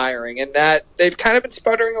inspiring, and that they've kind of been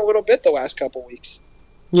sputtering a little bit the last couple weeks.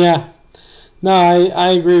 Yeah. No, I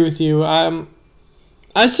agree with you.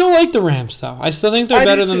 I still like the Rams, though. I still think they're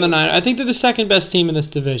better than the Niners. I think they're the second best team in this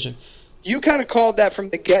division. You kind of called that from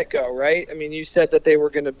the get-go, right? I mean, you said that they were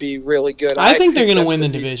going to be really good. I think they're going to win the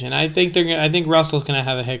division. I think Russell's going to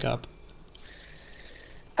have a hiccup.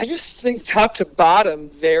 I just think top to bottom,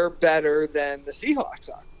 they're better than the Seahawks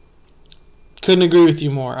are. Couldn't agree with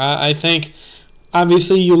you more. I think,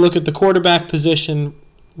 obviously, you look at the quarterback position.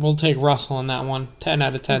 We'll take Russell on that one 10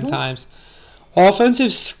 out of 10 times.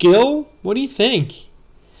 Offensive skill, what do you think?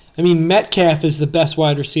 I mean, Metcalf is the best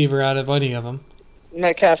wide receiver out of any of them.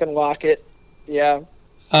 Metcalf and Lockett, yeah.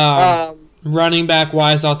 Running back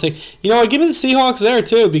wise, I'll take. You know what? Give me the Seahawks there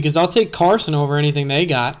too, because I'll take Carson over anything they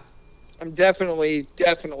got. I'm definitely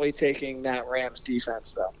taking that Rams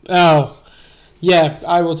defense though. Oh, yeah,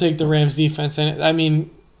 I will take the Rams defense. And I mean,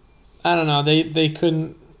 I don't know. They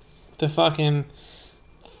couldn't. The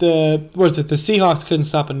Seahawks couldn't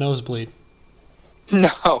stop a nosebleed.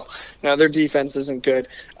 No, their defense isn't good.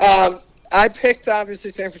 I picked, obviously,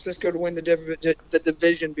 San Francisco to win the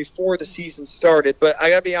division before the season started, but I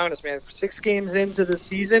got to be honest, man, 6 games into the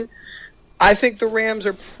season, I think the Rams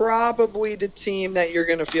are probably the team that you're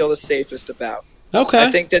going to feel the safest about. Okay.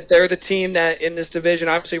 I think that they're the team that in this division,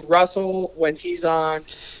 obviously Russell, when he's on.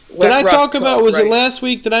 Did I talk about, was right? it last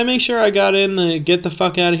week? Did I make sure I got in the get the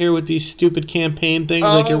fuck out of here with these stupid campaign things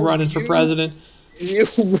like you're running for president? You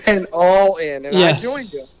went all in, and Yes. I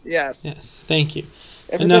joined you. Yes. Yes, thank you.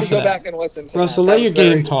 Everybody go back and listen to Russell, that. let your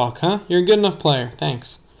game talk, huh? You're a good enough player.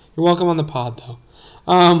 Thanks. You're welcome on the pod, though.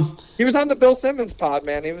 He was on the Bill Simmons pod,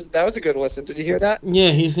 man. That was a good listen. Did you hear that? Yeah,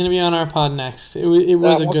 he's going to be on our pod next. It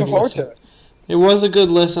was a good listen. To it. It was a good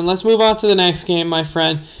listen. Let's move on to the next game, my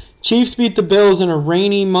friend. Chiefs beat the Bills in a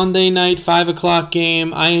rainy Monday night 5 o'clock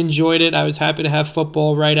game. I enjoyed it. I was happy to have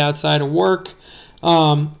football right outside of work.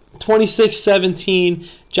 26-17.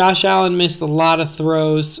 Josh Allen missed a lot of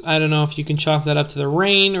throws. I don't know if you can chalk that up to the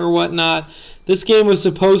rain or whatnot. This game was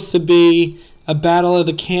supposed to be a battle of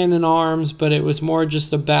the cannon arms, but it was more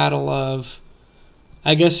just a battle of,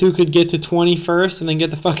 I guess, who could get to 20 first and then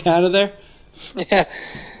get the fuck out of there. Yeah,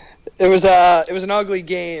 it was an ugly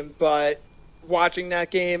game, but watching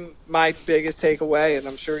that game, my biggest takeaway, and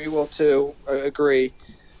I'm sure you will too, agree,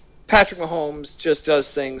 Patrick Mahomes just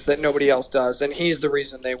does things that nobody else does, and he's the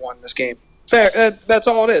reason they won this game. Fair, that's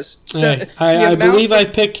all it is. Hey, I believe I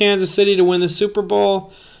picked Kansas City to win the Super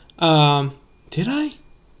Bowl. Did I?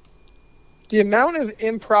 The amount of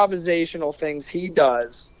improvisational things he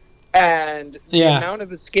does and the amount of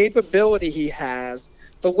escapability he has,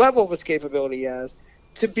 the level of escapability he has,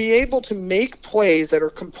 to be able to make plays that are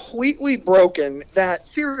completely broken, that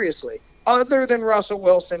seriously, other than Russell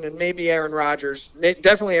Wilson and maybe Aaron Rodgers,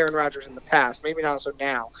 definitely Aaron Rodgers in the past, maybe not so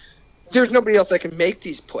now, there's nobody else that can make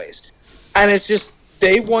these plays. And it's just,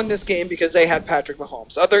 they won this game because they had Patrick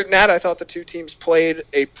Mahomes. Other than that, I thought the two teams played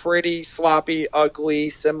a pretty sloppy, ugly,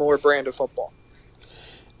 similar brand of football.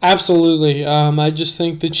 Absolutely. I just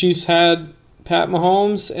think the Chiefs had Pat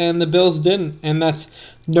Mahomes and the Bills didn't. And that's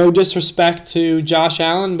no disrespect to Josh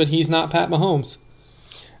Allen, but he's not Pat Mahomes.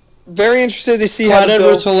 Very interested to see how Clyde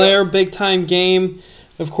Edwards-Helaire, big-time game.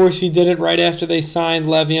 Of course, he did it right after they signed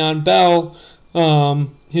Le'Veon Bell.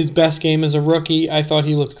 His best game as a rookie. I thought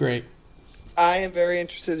he looked great. I am very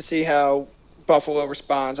interested to see how Buffalo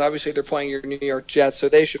responds. Obviously, they're playing your New York Jets, so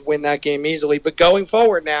they should win that game easily. But going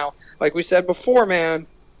forward now, like we said before, man,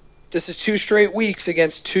 this is 2 straight weeks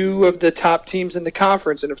against 2 of the top teams in the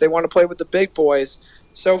conference. And if they want to play with the big boys,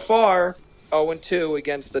 so far, 0-2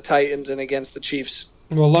 against the Titans and against the Chiefs.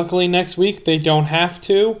 Well, luckily next week they don't have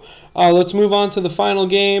to. Let's move on to the final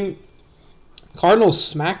game. Cardinals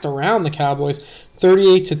smacked around the Cowboys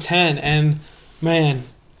 38-10. And, man,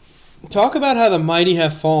 talk about how the mighty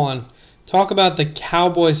have fallen. Talk about the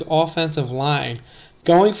Cowboys' offensive line.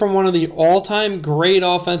 Going from one of the all-time great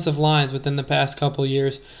offensive lines within the past couple of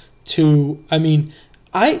years to, I mean,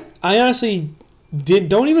 I honestly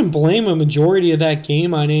don't even blame a majority of that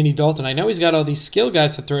game on Andy Dalton. I know he's got all these skill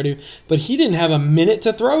guys to throw to, but he didn't have a minute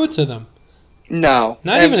to throw it to them. No.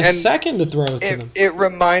 Not even a second to throw it to them. It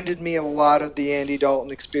reminded me a lot of the Andy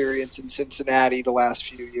Dalton experience in Cincinnati the last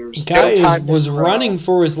few years. Guy was running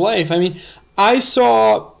for his life. I mean,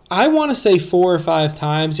 I want to say 4 or 5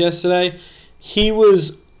 times yesterday, he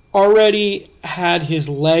was already had his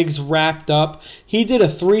legs wrapped up. He did a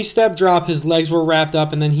 3-step drop, his legs were wrapped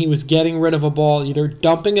up, and then he was getting rid of a ball, either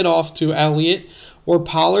dumping it off to Elliott or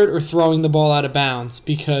Pollard or throwing the ball out of bounds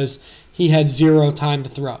because he had 0 time to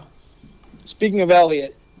throw. Speaking of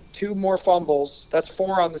Elliott, 2 more fumbles. That's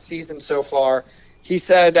 4 on the season so far. He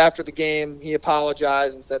said after the game, he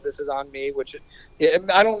apologized and said, "This is on me," which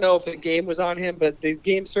I don't know if the game was on him, but the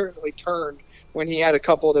game certainly turned when he had a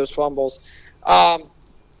couple of those fumbles.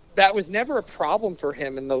 That was never a problem for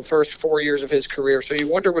him in the first 4 years of his career, so you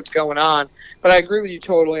wonder what's going on. But I agree with you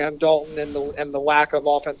totally on Dalton and the lack of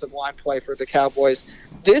offensive line play for the Cowboys.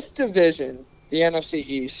 This division, the NFC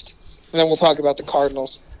East, and then we'll talk about the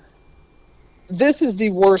Cardinals, this is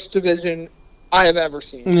the worst division I have ever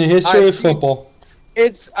seen. In the history of football.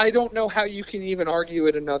 I don't know how you can even argue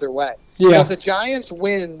it another way. Yeah. Now, if the Giants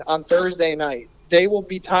win on Thursday night, they will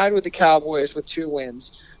be tied with the Cowboys with 2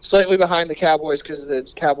 wins, slightly behind the Cowboys because the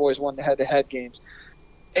Cowboys won the head-to-head games.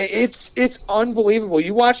 It's unbelievable.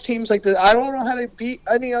 You watch teams like this. I don't know how they beat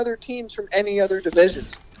any other teams from any other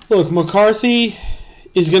divisions. Look, McCarthy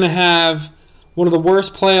is going to have one of the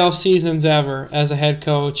worst playoff seasons ever as a head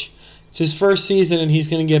coach. It's his first season, and he's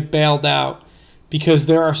going to get bailed out because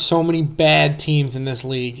there are so many bad teams in this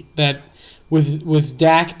league that with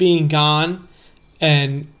Dak being gone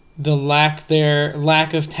and the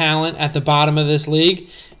lack of talent at the bottom of this league,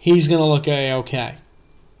 he's going to look okay.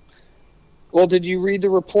 Well, did you read the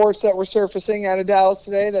reports that were surfacing out of Dallas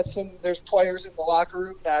today that there's players in the locker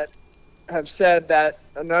room that have said that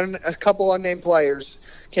a couple unnamed players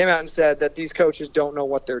came out and said that these coaches don't know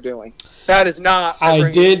what they're doing. That is not a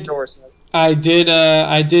ringing endorsement. I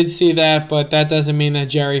did see that, but that doesn't mean that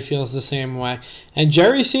Jerry feels the same way. And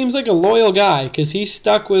Jerry seems like a loyal guy because he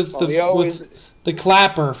stuck with the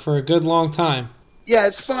Clapper for a good long time. Yeah,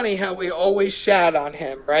 it's funny how we always shat on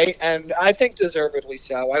him, right? And I think deservedly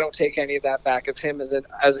so. I don't take any of that back of him as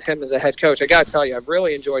a head coach. I got to tell you, I've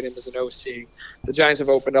really enjoyed him as an OC. The Giants have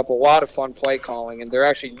opened up a lot of fun play calling, and they're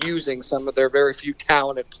actually using some of their very few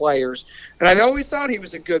talented players. And I always thought he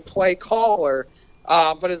was a good play caller,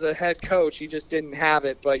 but as a head coach, he just didn't have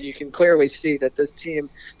it. But you can clearly see that this team,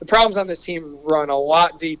 the problems on this team run a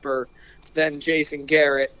lot deeper than Jason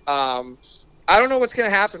Garrett. I don't know what's going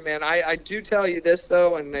to happen, man. I do tell you this,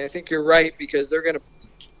 though, and I think you're right, because they're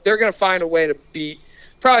gonna find a way to beat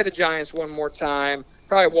probably the Giants one more time,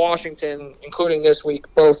 probably Washington, including this week,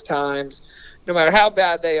 both times. No matter how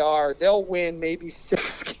bad they are, they'll win maybe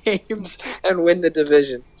 6 games and win the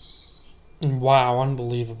division. Wow,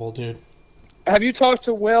 unbelievable, dude. Have you talked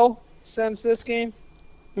to Will since this game?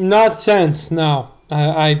 Not since, no.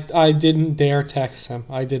 I didn't dare text him.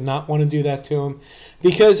 I did not want to do that to him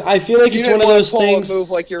because I feel like it's one of those things. A move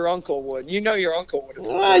like your uncle would. You know your uncle would have.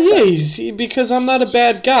 Yeah, because I'm not a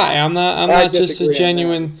bad guy. I'm not just a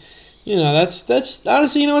genuine. You know, that's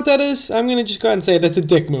honestly, you know what that is? I'm gonna just go ahead and say that's a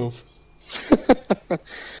dick move.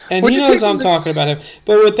 And he knows I'm talking about him.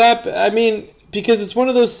 But with that, I mean, because it's one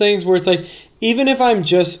of those things where it's like, even if I'm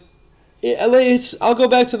just. I'll go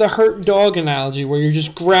back to the hurt dog analogy where you're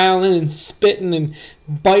just growling and spitting and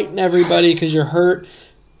biting everybody because you're hurt.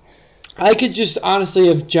 I could just honestly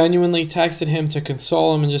have genuinely texted him to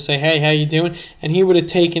console him and just say, "Hey, how you doing?" And he would have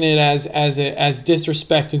taken it as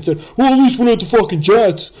disrespect and said, "Well, at least we're not the fucking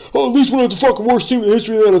Jets. Oh, at least we're not the fucking worst team in the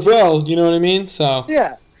history of the NFL." You know what I mean? So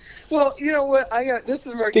yeah. Well, you know what? This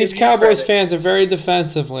is where these Cowboys fans are very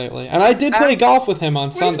defensive lately, and I did play golf with him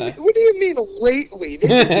on Sunday. What do you mean lately?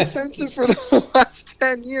 They've been defensive for the last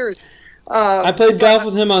 10 years. I played golf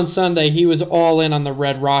with him on Sunday. He was all in on the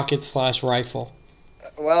Red Rocket / rifle.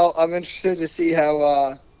 Well, I'm interested to see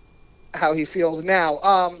how he feels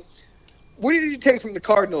now. What did you take from the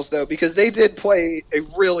Cardinals, though? Because they did play a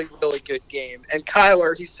really, really good game. And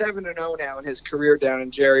Kyler, he's 7-0 now in his career down in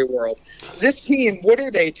Jerry World. This team, what are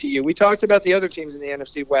they to you? We talked about the other teams in the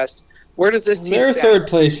NFC West. Where does this team stand? They're a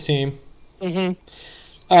third-place team.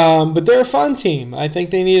 Mm-hmm. But they're a fun team. I think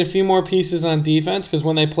they need a few more pieces on defense because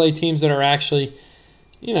when they play teams that are actually,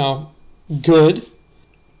 good,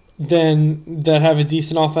 then that have a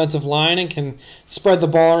decent offensive line and can spread the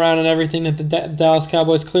ball around and everything that the Dallas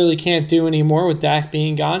Cowboys clearly can't do anymore with Dak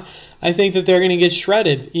being gone, I think that they're going to get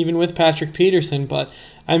shredded, even with Patrick Peterson. But,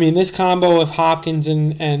 I mean, this combo of Hopkins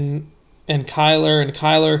and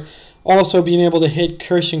Kyler also being able to hit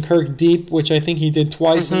Christian Kirk deep, which I think he did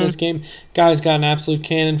twice in this game. Guy's got an absolute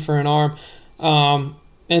cannon for an arm.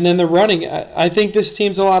 And then the running. I think this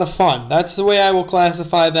team's a lot of fun. That's the way I will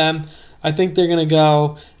classify them. I think they're going to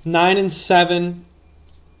go 9-7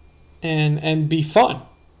 and be fun.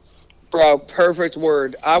 Bro, perfect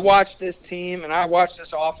word. I watched this team and I watched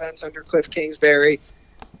this offense under Cliff Kingsbury,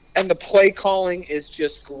 and the play calling is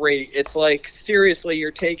just great. It's like, seriously,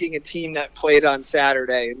 you're taking a team that played on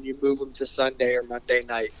Saturday and you move them to Sunday or Monday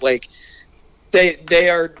night. Like, they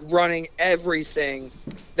are running everything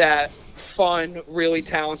that fun, really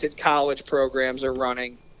talented college programs are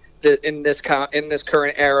running in this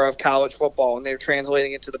current era of college football, and they're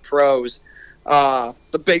translating it to the pros, the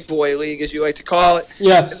big boy league, as you like to call it.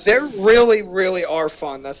 Yes, they really, really are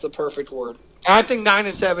fun. That's the perfect word. I think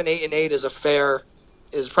 9-7, 8-8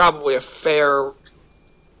 is probably a fair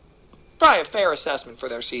assessment for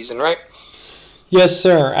their season, right? Yes,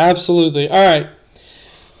 sir. Absolutely. All right.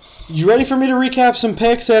 You ready for me to recap some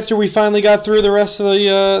picks after we finally got through the rest of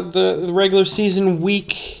the regular season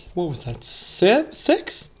week? What was that?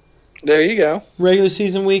 6? There you go. Regular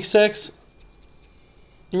season week 6.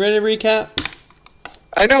 You ready to recap?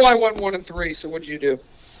 I know I went 1-3, so what'd you do?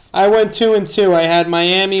 I went 2-2. I had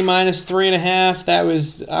Miami -3.5. That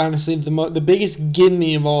was honestly the biggest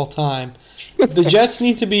gimme of all time. The Jets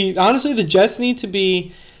need to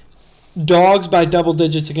be dogs by double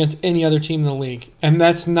digits against any other team in the league, and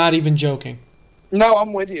that's not even joking. No,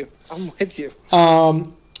 I'm with you.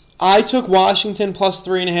 I took Washington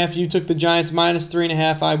 +3.5. You took the Giants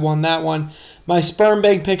 -3.5. I won that one. My sperm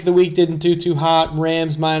bank pick of the week didn't do too hot.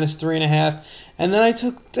 Rams -3.5. And then I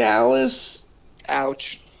took Dallas.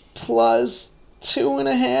 Ouch.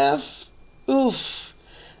 +2.5. Oof.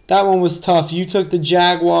 That one was tough. You took the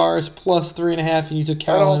Jaguars +3.5, and you took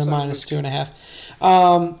Carolina -2.5.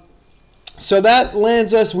 So that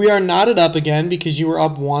lands us. We are knotted up again because you were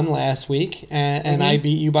up 1 last week, and I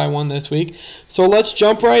beat you by 1 this week. So let's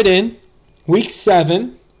jump right in. Week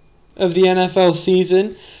 7 of the NFL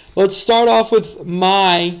season. Let's start off with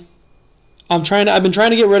my. I've been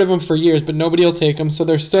trying to get rid of them for years, but nobody will take them. So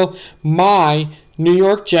they're still my New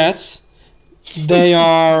York Jets. They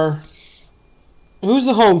are. Who's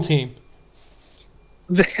the home team?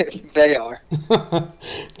 They are.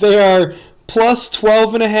 They are plus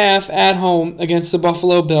 12.5 at home against the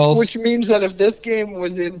Buffalo Bills. Which means that if this game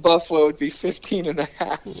was in Buffalo, it'd be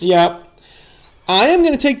 15.5. Yep. I am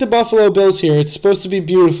going to take the Buffalo Bills here. It's supposed to be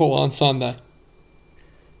beautiful on Sunday.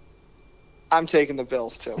 I'm taking the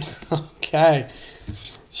Bills, too. Okay.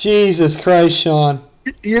 Jesus Christ, Sean.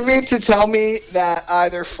 You mean to tell me that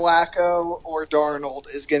either Flacco or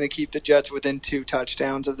Darnold is going to keep the Jets within 2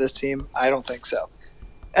 touchdowns of this team? I don't think so.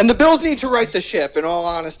 And the Bills need to right the ship, in all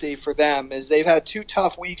honesty, for them, is they've had 2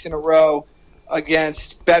 tough weeks in a row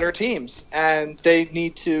against better teams, and they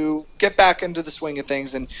need to get back into the swing of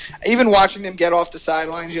things. And even watching them get off the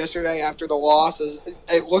sidelines yesterday after the loss,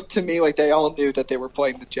 it looked to me like they all knew that they were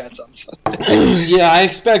playing the Jets on Sunday. Yeah, I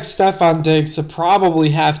expect Stephon Diggs to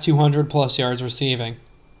probably have 200-plus yards receiving.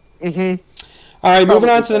 Mm-hmm. All right, moving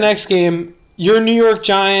on to the next game. Your New York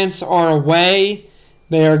Giants are away.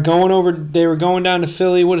 They were going down to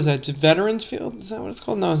Philly. What is that? Veterans Field? Is that what it's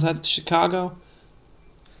called? No, is that Chicago?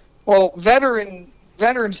 Well, Veteran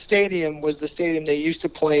Stadium was the stadium they used to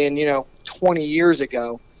play in, 20 years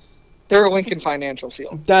ago. They're Lincoln Financial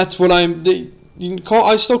Field. That's what I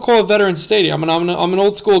still call it Veterans Stadium. I'm an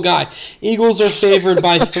old school guy. Eagles are favored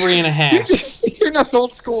by 3.5. You're not an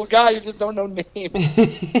old school guy. You just don't know names.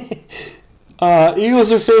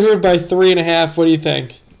 Eagles are favored by 3.5. What do you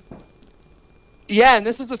think? Yeah, and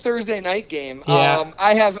this is the Thursday night game. Yeah.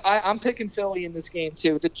 I'm picking Philly in this game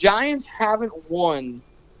too. The Giants haven't won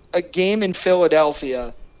a game in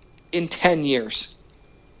Philadelphia in 10 years.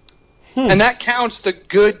 And that counts the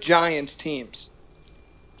good Giants teams.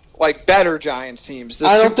 Like better Giants teams. The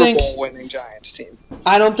Super Bowl winning Giants team.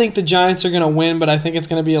 I don't think the Giants are going to win, but I think it's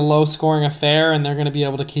going to be a low-scoring affair, and they're going to be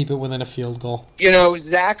able to keep it within a field goal.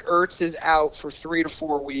 Zach Ertz is out for 3 to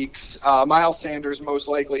 4 weeks. Miles Sanders most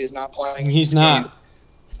likely is not playing. He's not. Game.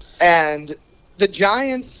 And the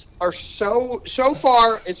Giants are so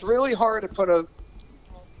far, it's really hard to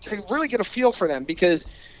really get a feel for them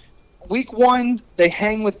because week 1, they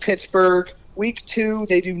hang with Pittsburgh. Week 2,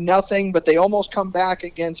 they do nothing, but they almost come back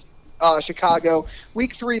against Chicago.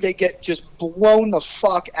 Week 3, they get just blown the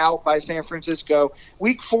fuck out by San Francisco.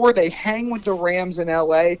 Week 4, they hang with the Rams in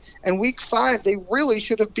LA. And week 5, they really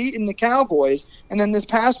should have beaten the Cowboys. And then this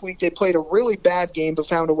past week, they played a really bad game but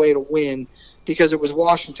found a way to win because it was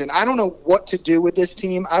Washington. I don't know what to do with this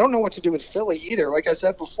team. I don't know what to do with Philly either. Like I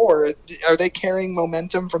said before, are they carrying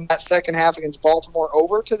momentum from that second half against Baltimore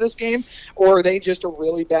over to this game? Or are they just a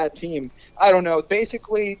really bad team? I don't know.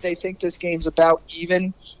 Basically, they think this game's about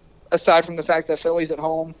even. Aside from the fact that Philly's at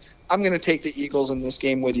home, I'm going to take the Eagles in this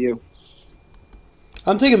game with you.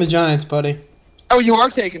 I'm taking the Giants, buddy. Oh, you are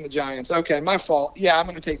taking the Giants. Okay, my fault. Yeah, I'm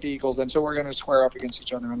going to take the Eagles then, so we're going to square up against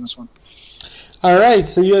each other on this one. All right,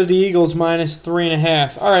 so you have the Eagles minus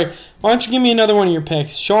 3.5. All right, why don't you give me another one of your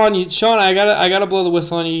picks? Sean, I gotta blow the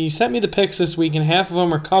whistle on you. You sent me the picks this week, and half of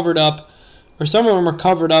them are covered up, or some of them are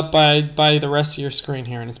covered up by the rest of your screen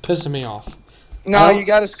here, and it's pissing me off. No, you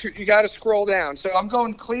got to scroll down. So I'm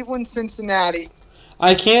going Cleveland, Cincinnati.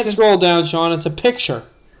 I can't scroll down, Sean. It's a picture.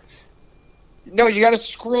 No, you got to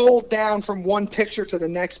scroll down from one picture to the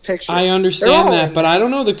next picture. I understand that, but I don't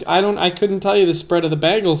know I couldn't tell you the spread of the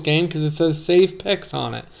Bengals game because it says save picks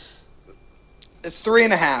on it. It's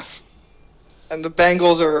 3.5, and the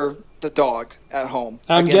Bengals are the dog at home.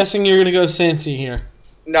 I'm guessing you're gonna go Cincy here.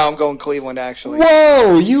 No, I'm going Cleveland, actually.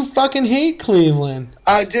 Whoa, you fucking hate Cleveland.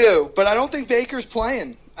 I do, but I don't think Baker's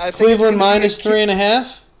playing. Cleveland minus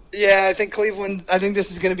 3.5? Yeah, I think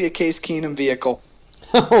this is going to be a Case Keenum vehicle.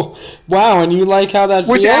 Oh, wow, and you like how that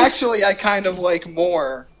Which feels? actually I kind of like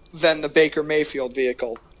more than the Baker Mayfield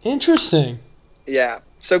vehicle. Interesting. Yeah,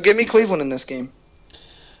 so give me Cleveland in this game.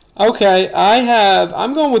 Okay,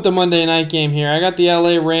 I'm going with the Monday night game here. I got the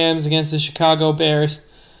LA Rams against the Chicago Bears.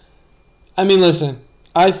 I mean, listen,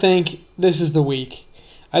 I think this is the week.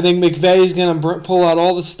 I think McVay's going to pull out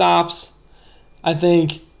all the stops. I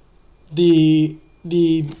think the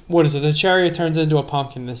chariot turns into a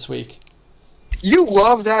pumpkin this week. You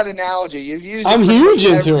love that analogy. You've used it. I'm huge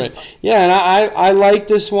into it. Yeah, and I like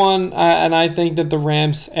this one, and I think that the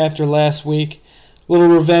Rams, after last week, little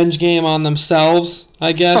revenge game on themselves,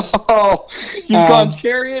 I guess. Oh, you've gone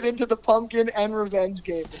chariot into the pumpkin and revenge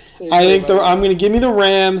game. I'm going to give me the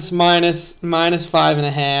Rams minus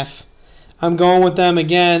 5.5. I'm going with them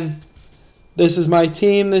again. This is my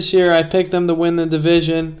team this year. I picked them to win the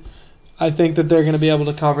division. I think that they're going to be able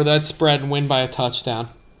to cover that spread and win by a touchdown.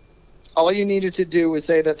 All you needed to do was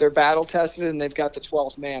say that they're battle-tested and they've got the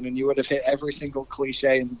 12th man, and you would have hit every single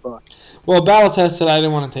cliche in the book. Well, battle-tested, I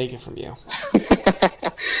didn't want to take it from you.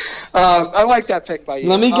 I like that pick by you.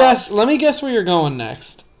 Let me guess where you're going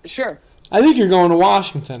next. Sure. I think you're going to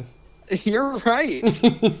Washington. You're right.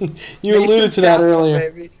 You alluded to that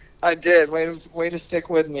earlier. Baby. I did. Way to stick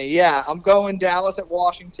with me. Yeah, I'm going Dallas at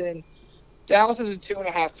Washington. Dallas is a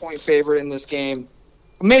 2.5-point favorite in this game.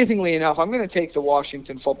 Amazingly enough, I'm going to take the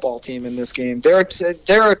Washington football team in this game. They're a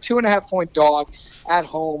 2.5-point dog at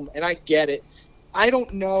home, and I get it. I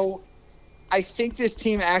don't know. I think this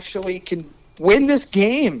team actually can win this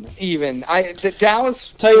game. Even the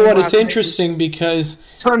Dallas. Tell you what, it's interesting because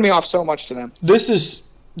turned me off so much to them. This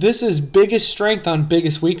is biggest strength on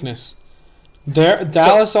biggest weakness. Their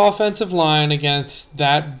Dallas offensive line against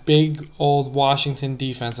that big old Washington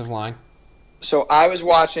defensive line. So I was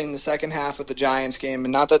watching the second half of the Giants game,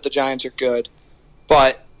 and not that the Giants are good,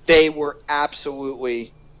 but they were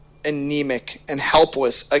absolutely anemic and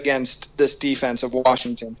helpless against this defense of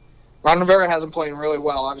Washington. Ron Rivera has them playing really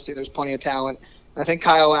well. Obviously, there's plenty of talent. I think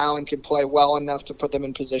Kyle Allen can play well enough to put them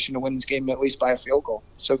in position to win this game at least by a field goal.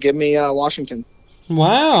 So give me Washington.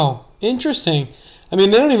 Wow. Interesting. I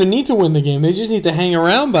mean, they don't even need to win the game. They just need to hang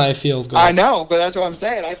around by a field goal. I know, but that's what I'm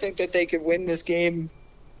saying. I think that they could win this game.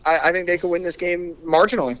 I think they could win this game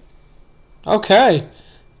marginally. Okay.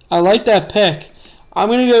 I like that pick. I'm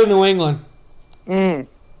going to go to New England. I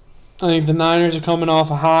think the Niners are coming off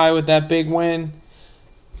a high with that big win.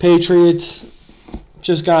 Patriots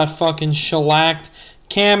just got fucking shellacked.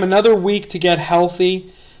 Cam, another week to get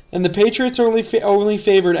healthy. And the Patriots are only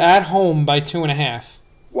favored at home by 2.5.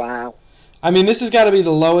 Wow. I mean, this has got to be the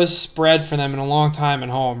lowest spread for them in a long time at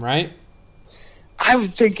home, right? I'm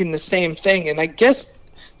thinking the same thing, and I guess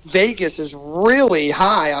Vegas is really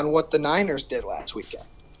high on what the Niners did last weekend.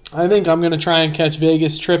 I think I'm going to try and catch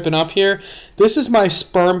Vegas tripping up here. This is my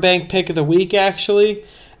sperm bank pick of the week, actually.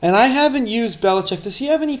 And I haven't used Belichick. Does he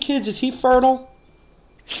have any kids? Is he fertile?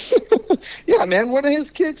 Yeah, man. One of his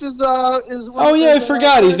kids is. I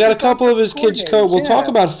forgot. He's got a couple of his kids coach. We'll talk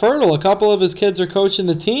about fertile. A couple of his kids are coaching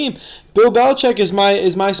the team. Bill Belichick is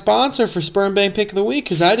my sponsor for Sperm Bank Pick of the Week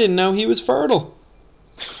because I didn't know he was fertile.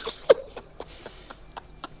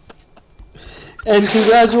 And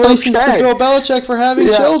congratulations to Bill Belichick for having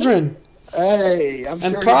children. Hey, I'm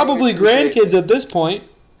sure. And probably grandkids at this point.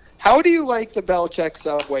 How do you like the Belichick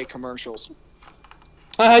Subway commercials?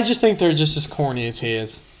 I just think they're just as corny as he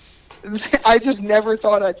is. I just never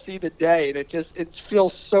thought I'd see the day, and it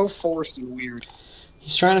feels so forced and weird.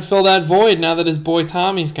 He's trying to fill that void now that his boy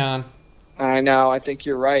Tommy's gone. I know. I think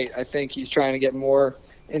you're right. I think he's trying to get more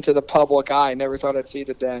into the public eye. Never thought I'd see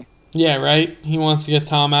the day. Yeah, right? He wants to get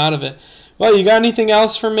Tom out of it. Well, you got anything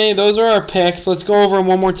else for me? Those are our picks. Let's go over them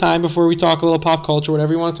one more time before we talk a little pop culture,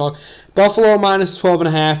 whatever you want to talk. Buffalo minus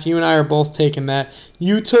 12.5. You and I are both taking that.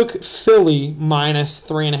 You took Philly minus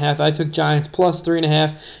 3.5. I took Giants plus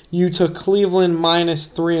 3.5. You took Cleveland minus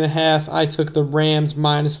 3.5. I took the Rams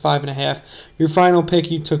minus 5.5. Your final pick,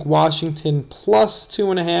 you took Washington plus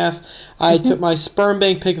 2.5. I took my sperm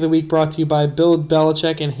bank pick of the week brought to you by Bill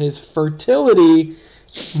Belichick and his fertility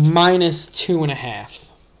minus 2.5.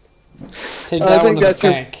 Take that one to the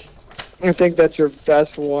bank. I think that's your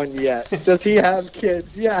best one yet. Does he have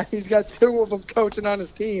kids? Yeah, he's got 2 of them coaching on his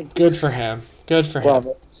team. Good for him. Love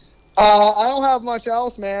it. I don't have much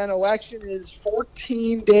else, man. Election is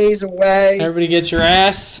 14 days away. Everybody get your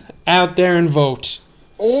ass out there and vote.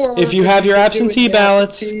 Or if you have your absentee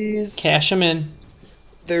ballots, cash them in.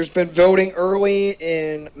 There's been voting early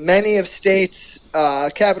in many of states.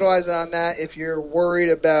 Capitalize on that if you're worried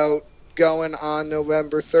about going on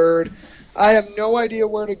November 3rd. I have no idea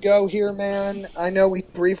where to go here, man. I know we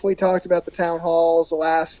briefly talked about the town halls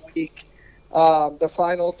last week. The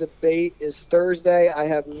final debate is Thursday. I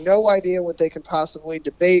have no idea what they can possibly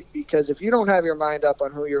debate because if you don't have your mind up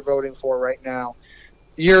on who you're voting for right now,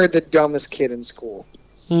 you're the dumbest kid in school.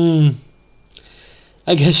 I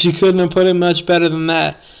guess you couldn't have put it much better than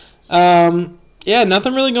that. Yeah,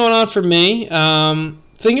 nothing really going on for me.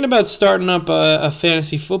 Thinking about starting up a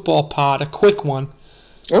fantasy football pod, a quick one.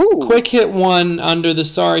 Ooh. Quick hit one under the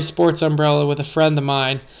Sorry Sports umbrella with a friend of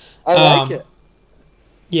mine. I like it.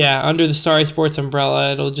 Yeah, under the Sorry Sports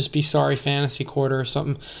umbrella, it'll just be Sorry Fantasy Quarter or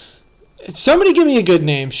something. Somebody give me a good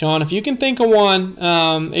name, Sean. If you can think of one,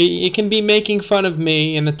 it can be making fun of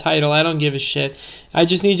me in the title. I don't give a shit. I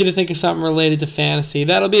just need you to think of something related to fantasy.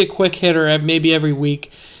 That'll be a quick hitter maybe every week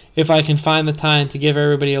if I can find the time to give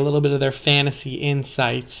everybody a little bit of their fantasy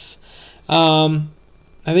insights.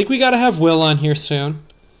 I think we got to have Will on here soon.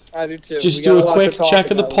 I do too. Just do a quick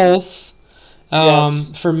check of the pulse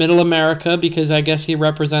for Middle America, because I guess he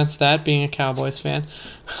represents that, being a Cowboys fan.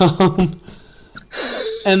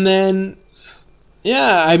 And then,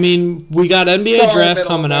 yeah, I mean, we got NBA draft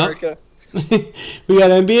coming up. We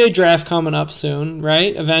got NBA draft coming up soon,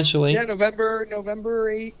 right? Eventually. Yeah, November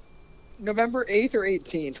 8th or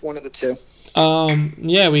 18th, one of the two.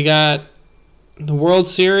 Yeah, we got the World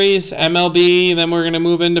Series, MLB, then we're going to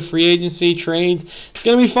move into free agency, trades. It's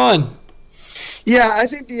going to be fun. Yeah, I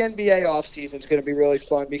think the NBA offseason is going to be really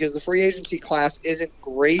fun because the free agency class isn't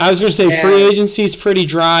great. I was going to say free agency is pretty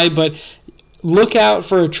dry, but look out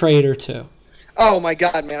for a trade or two. Oh, my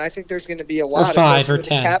God, man. I think there's going to be a lot. Or 5 or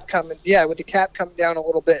 10. With the cap coming down a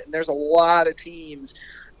little bit, and there's a lot of teams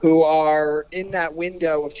who are in that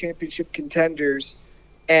window of championship contenders,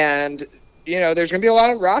 and there's going to be a lot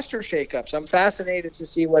of roster shakeups. I'm fascinated to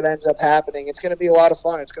see what ends up happening. It's going to be a lot of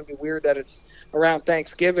fun. It's going to be weird that it's around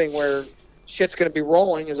Thanksgiving where shit's going to be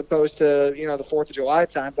rolling as opposed to, the 4th of July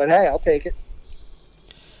time. But, hey, I'll take it.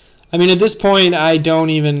 I mean, at this point, I don't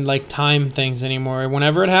even, time things anymore.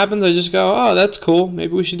 Whenever it happens, I just go, oh, that's cool.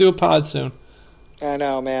 Maybe we should do a pod soon. I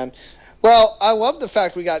know, man. Well, I love the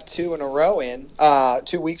fact we got 2 in a row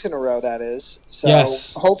 2 weeks in a row, that is. So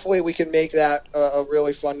yes. Hopefully we can make that a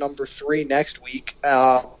really fun number 3 next week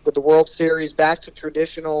with the World Series back to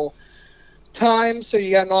traditional time. So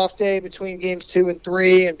you got an off day between games 2 and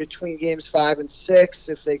 3 and between games 5 and 6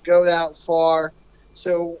 if they go that far.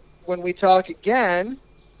 So when we talk again,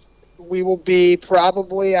 we will be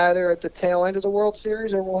probably either at the tail end of the World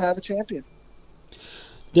Series or we'll have a champion.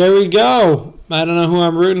 There we go. I don't know who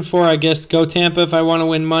I'm rooting for. I guess go Tampa if I want to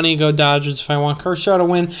win money. Go Dodgers if I want Kershaw to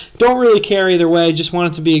win. Don't really care either way. Just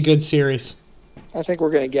want it to be a good series. I think we're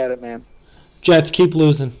going to get it, man. Jets keep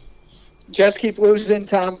losing. Jets keep losing,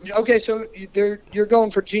 Tom. Okay, so you're going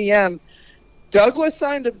for GM. Douglas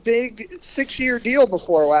signed a big 6-year deal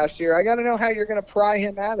before last year. I got to know how you're going to pry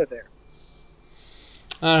him out of there.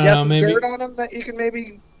 I don't know. Maybe dirt on him that you can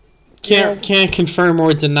maybe... Can't confirm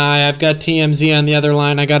or deny. I've got TMZ on the other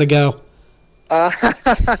line. I got to go. I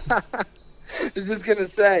was just going to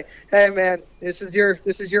say, hey, man, this is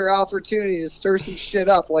your opportunity to stir some shit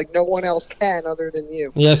up like no one else can other than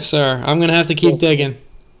you. Yes, sir. I'm going to have to keep digging.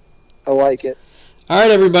 I like it. All right,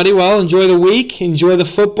 everybody. Well, enjoy the week. Enjoy the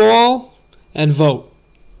football and vote.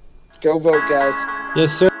 Go vote, guys.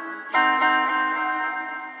 Yes, sir.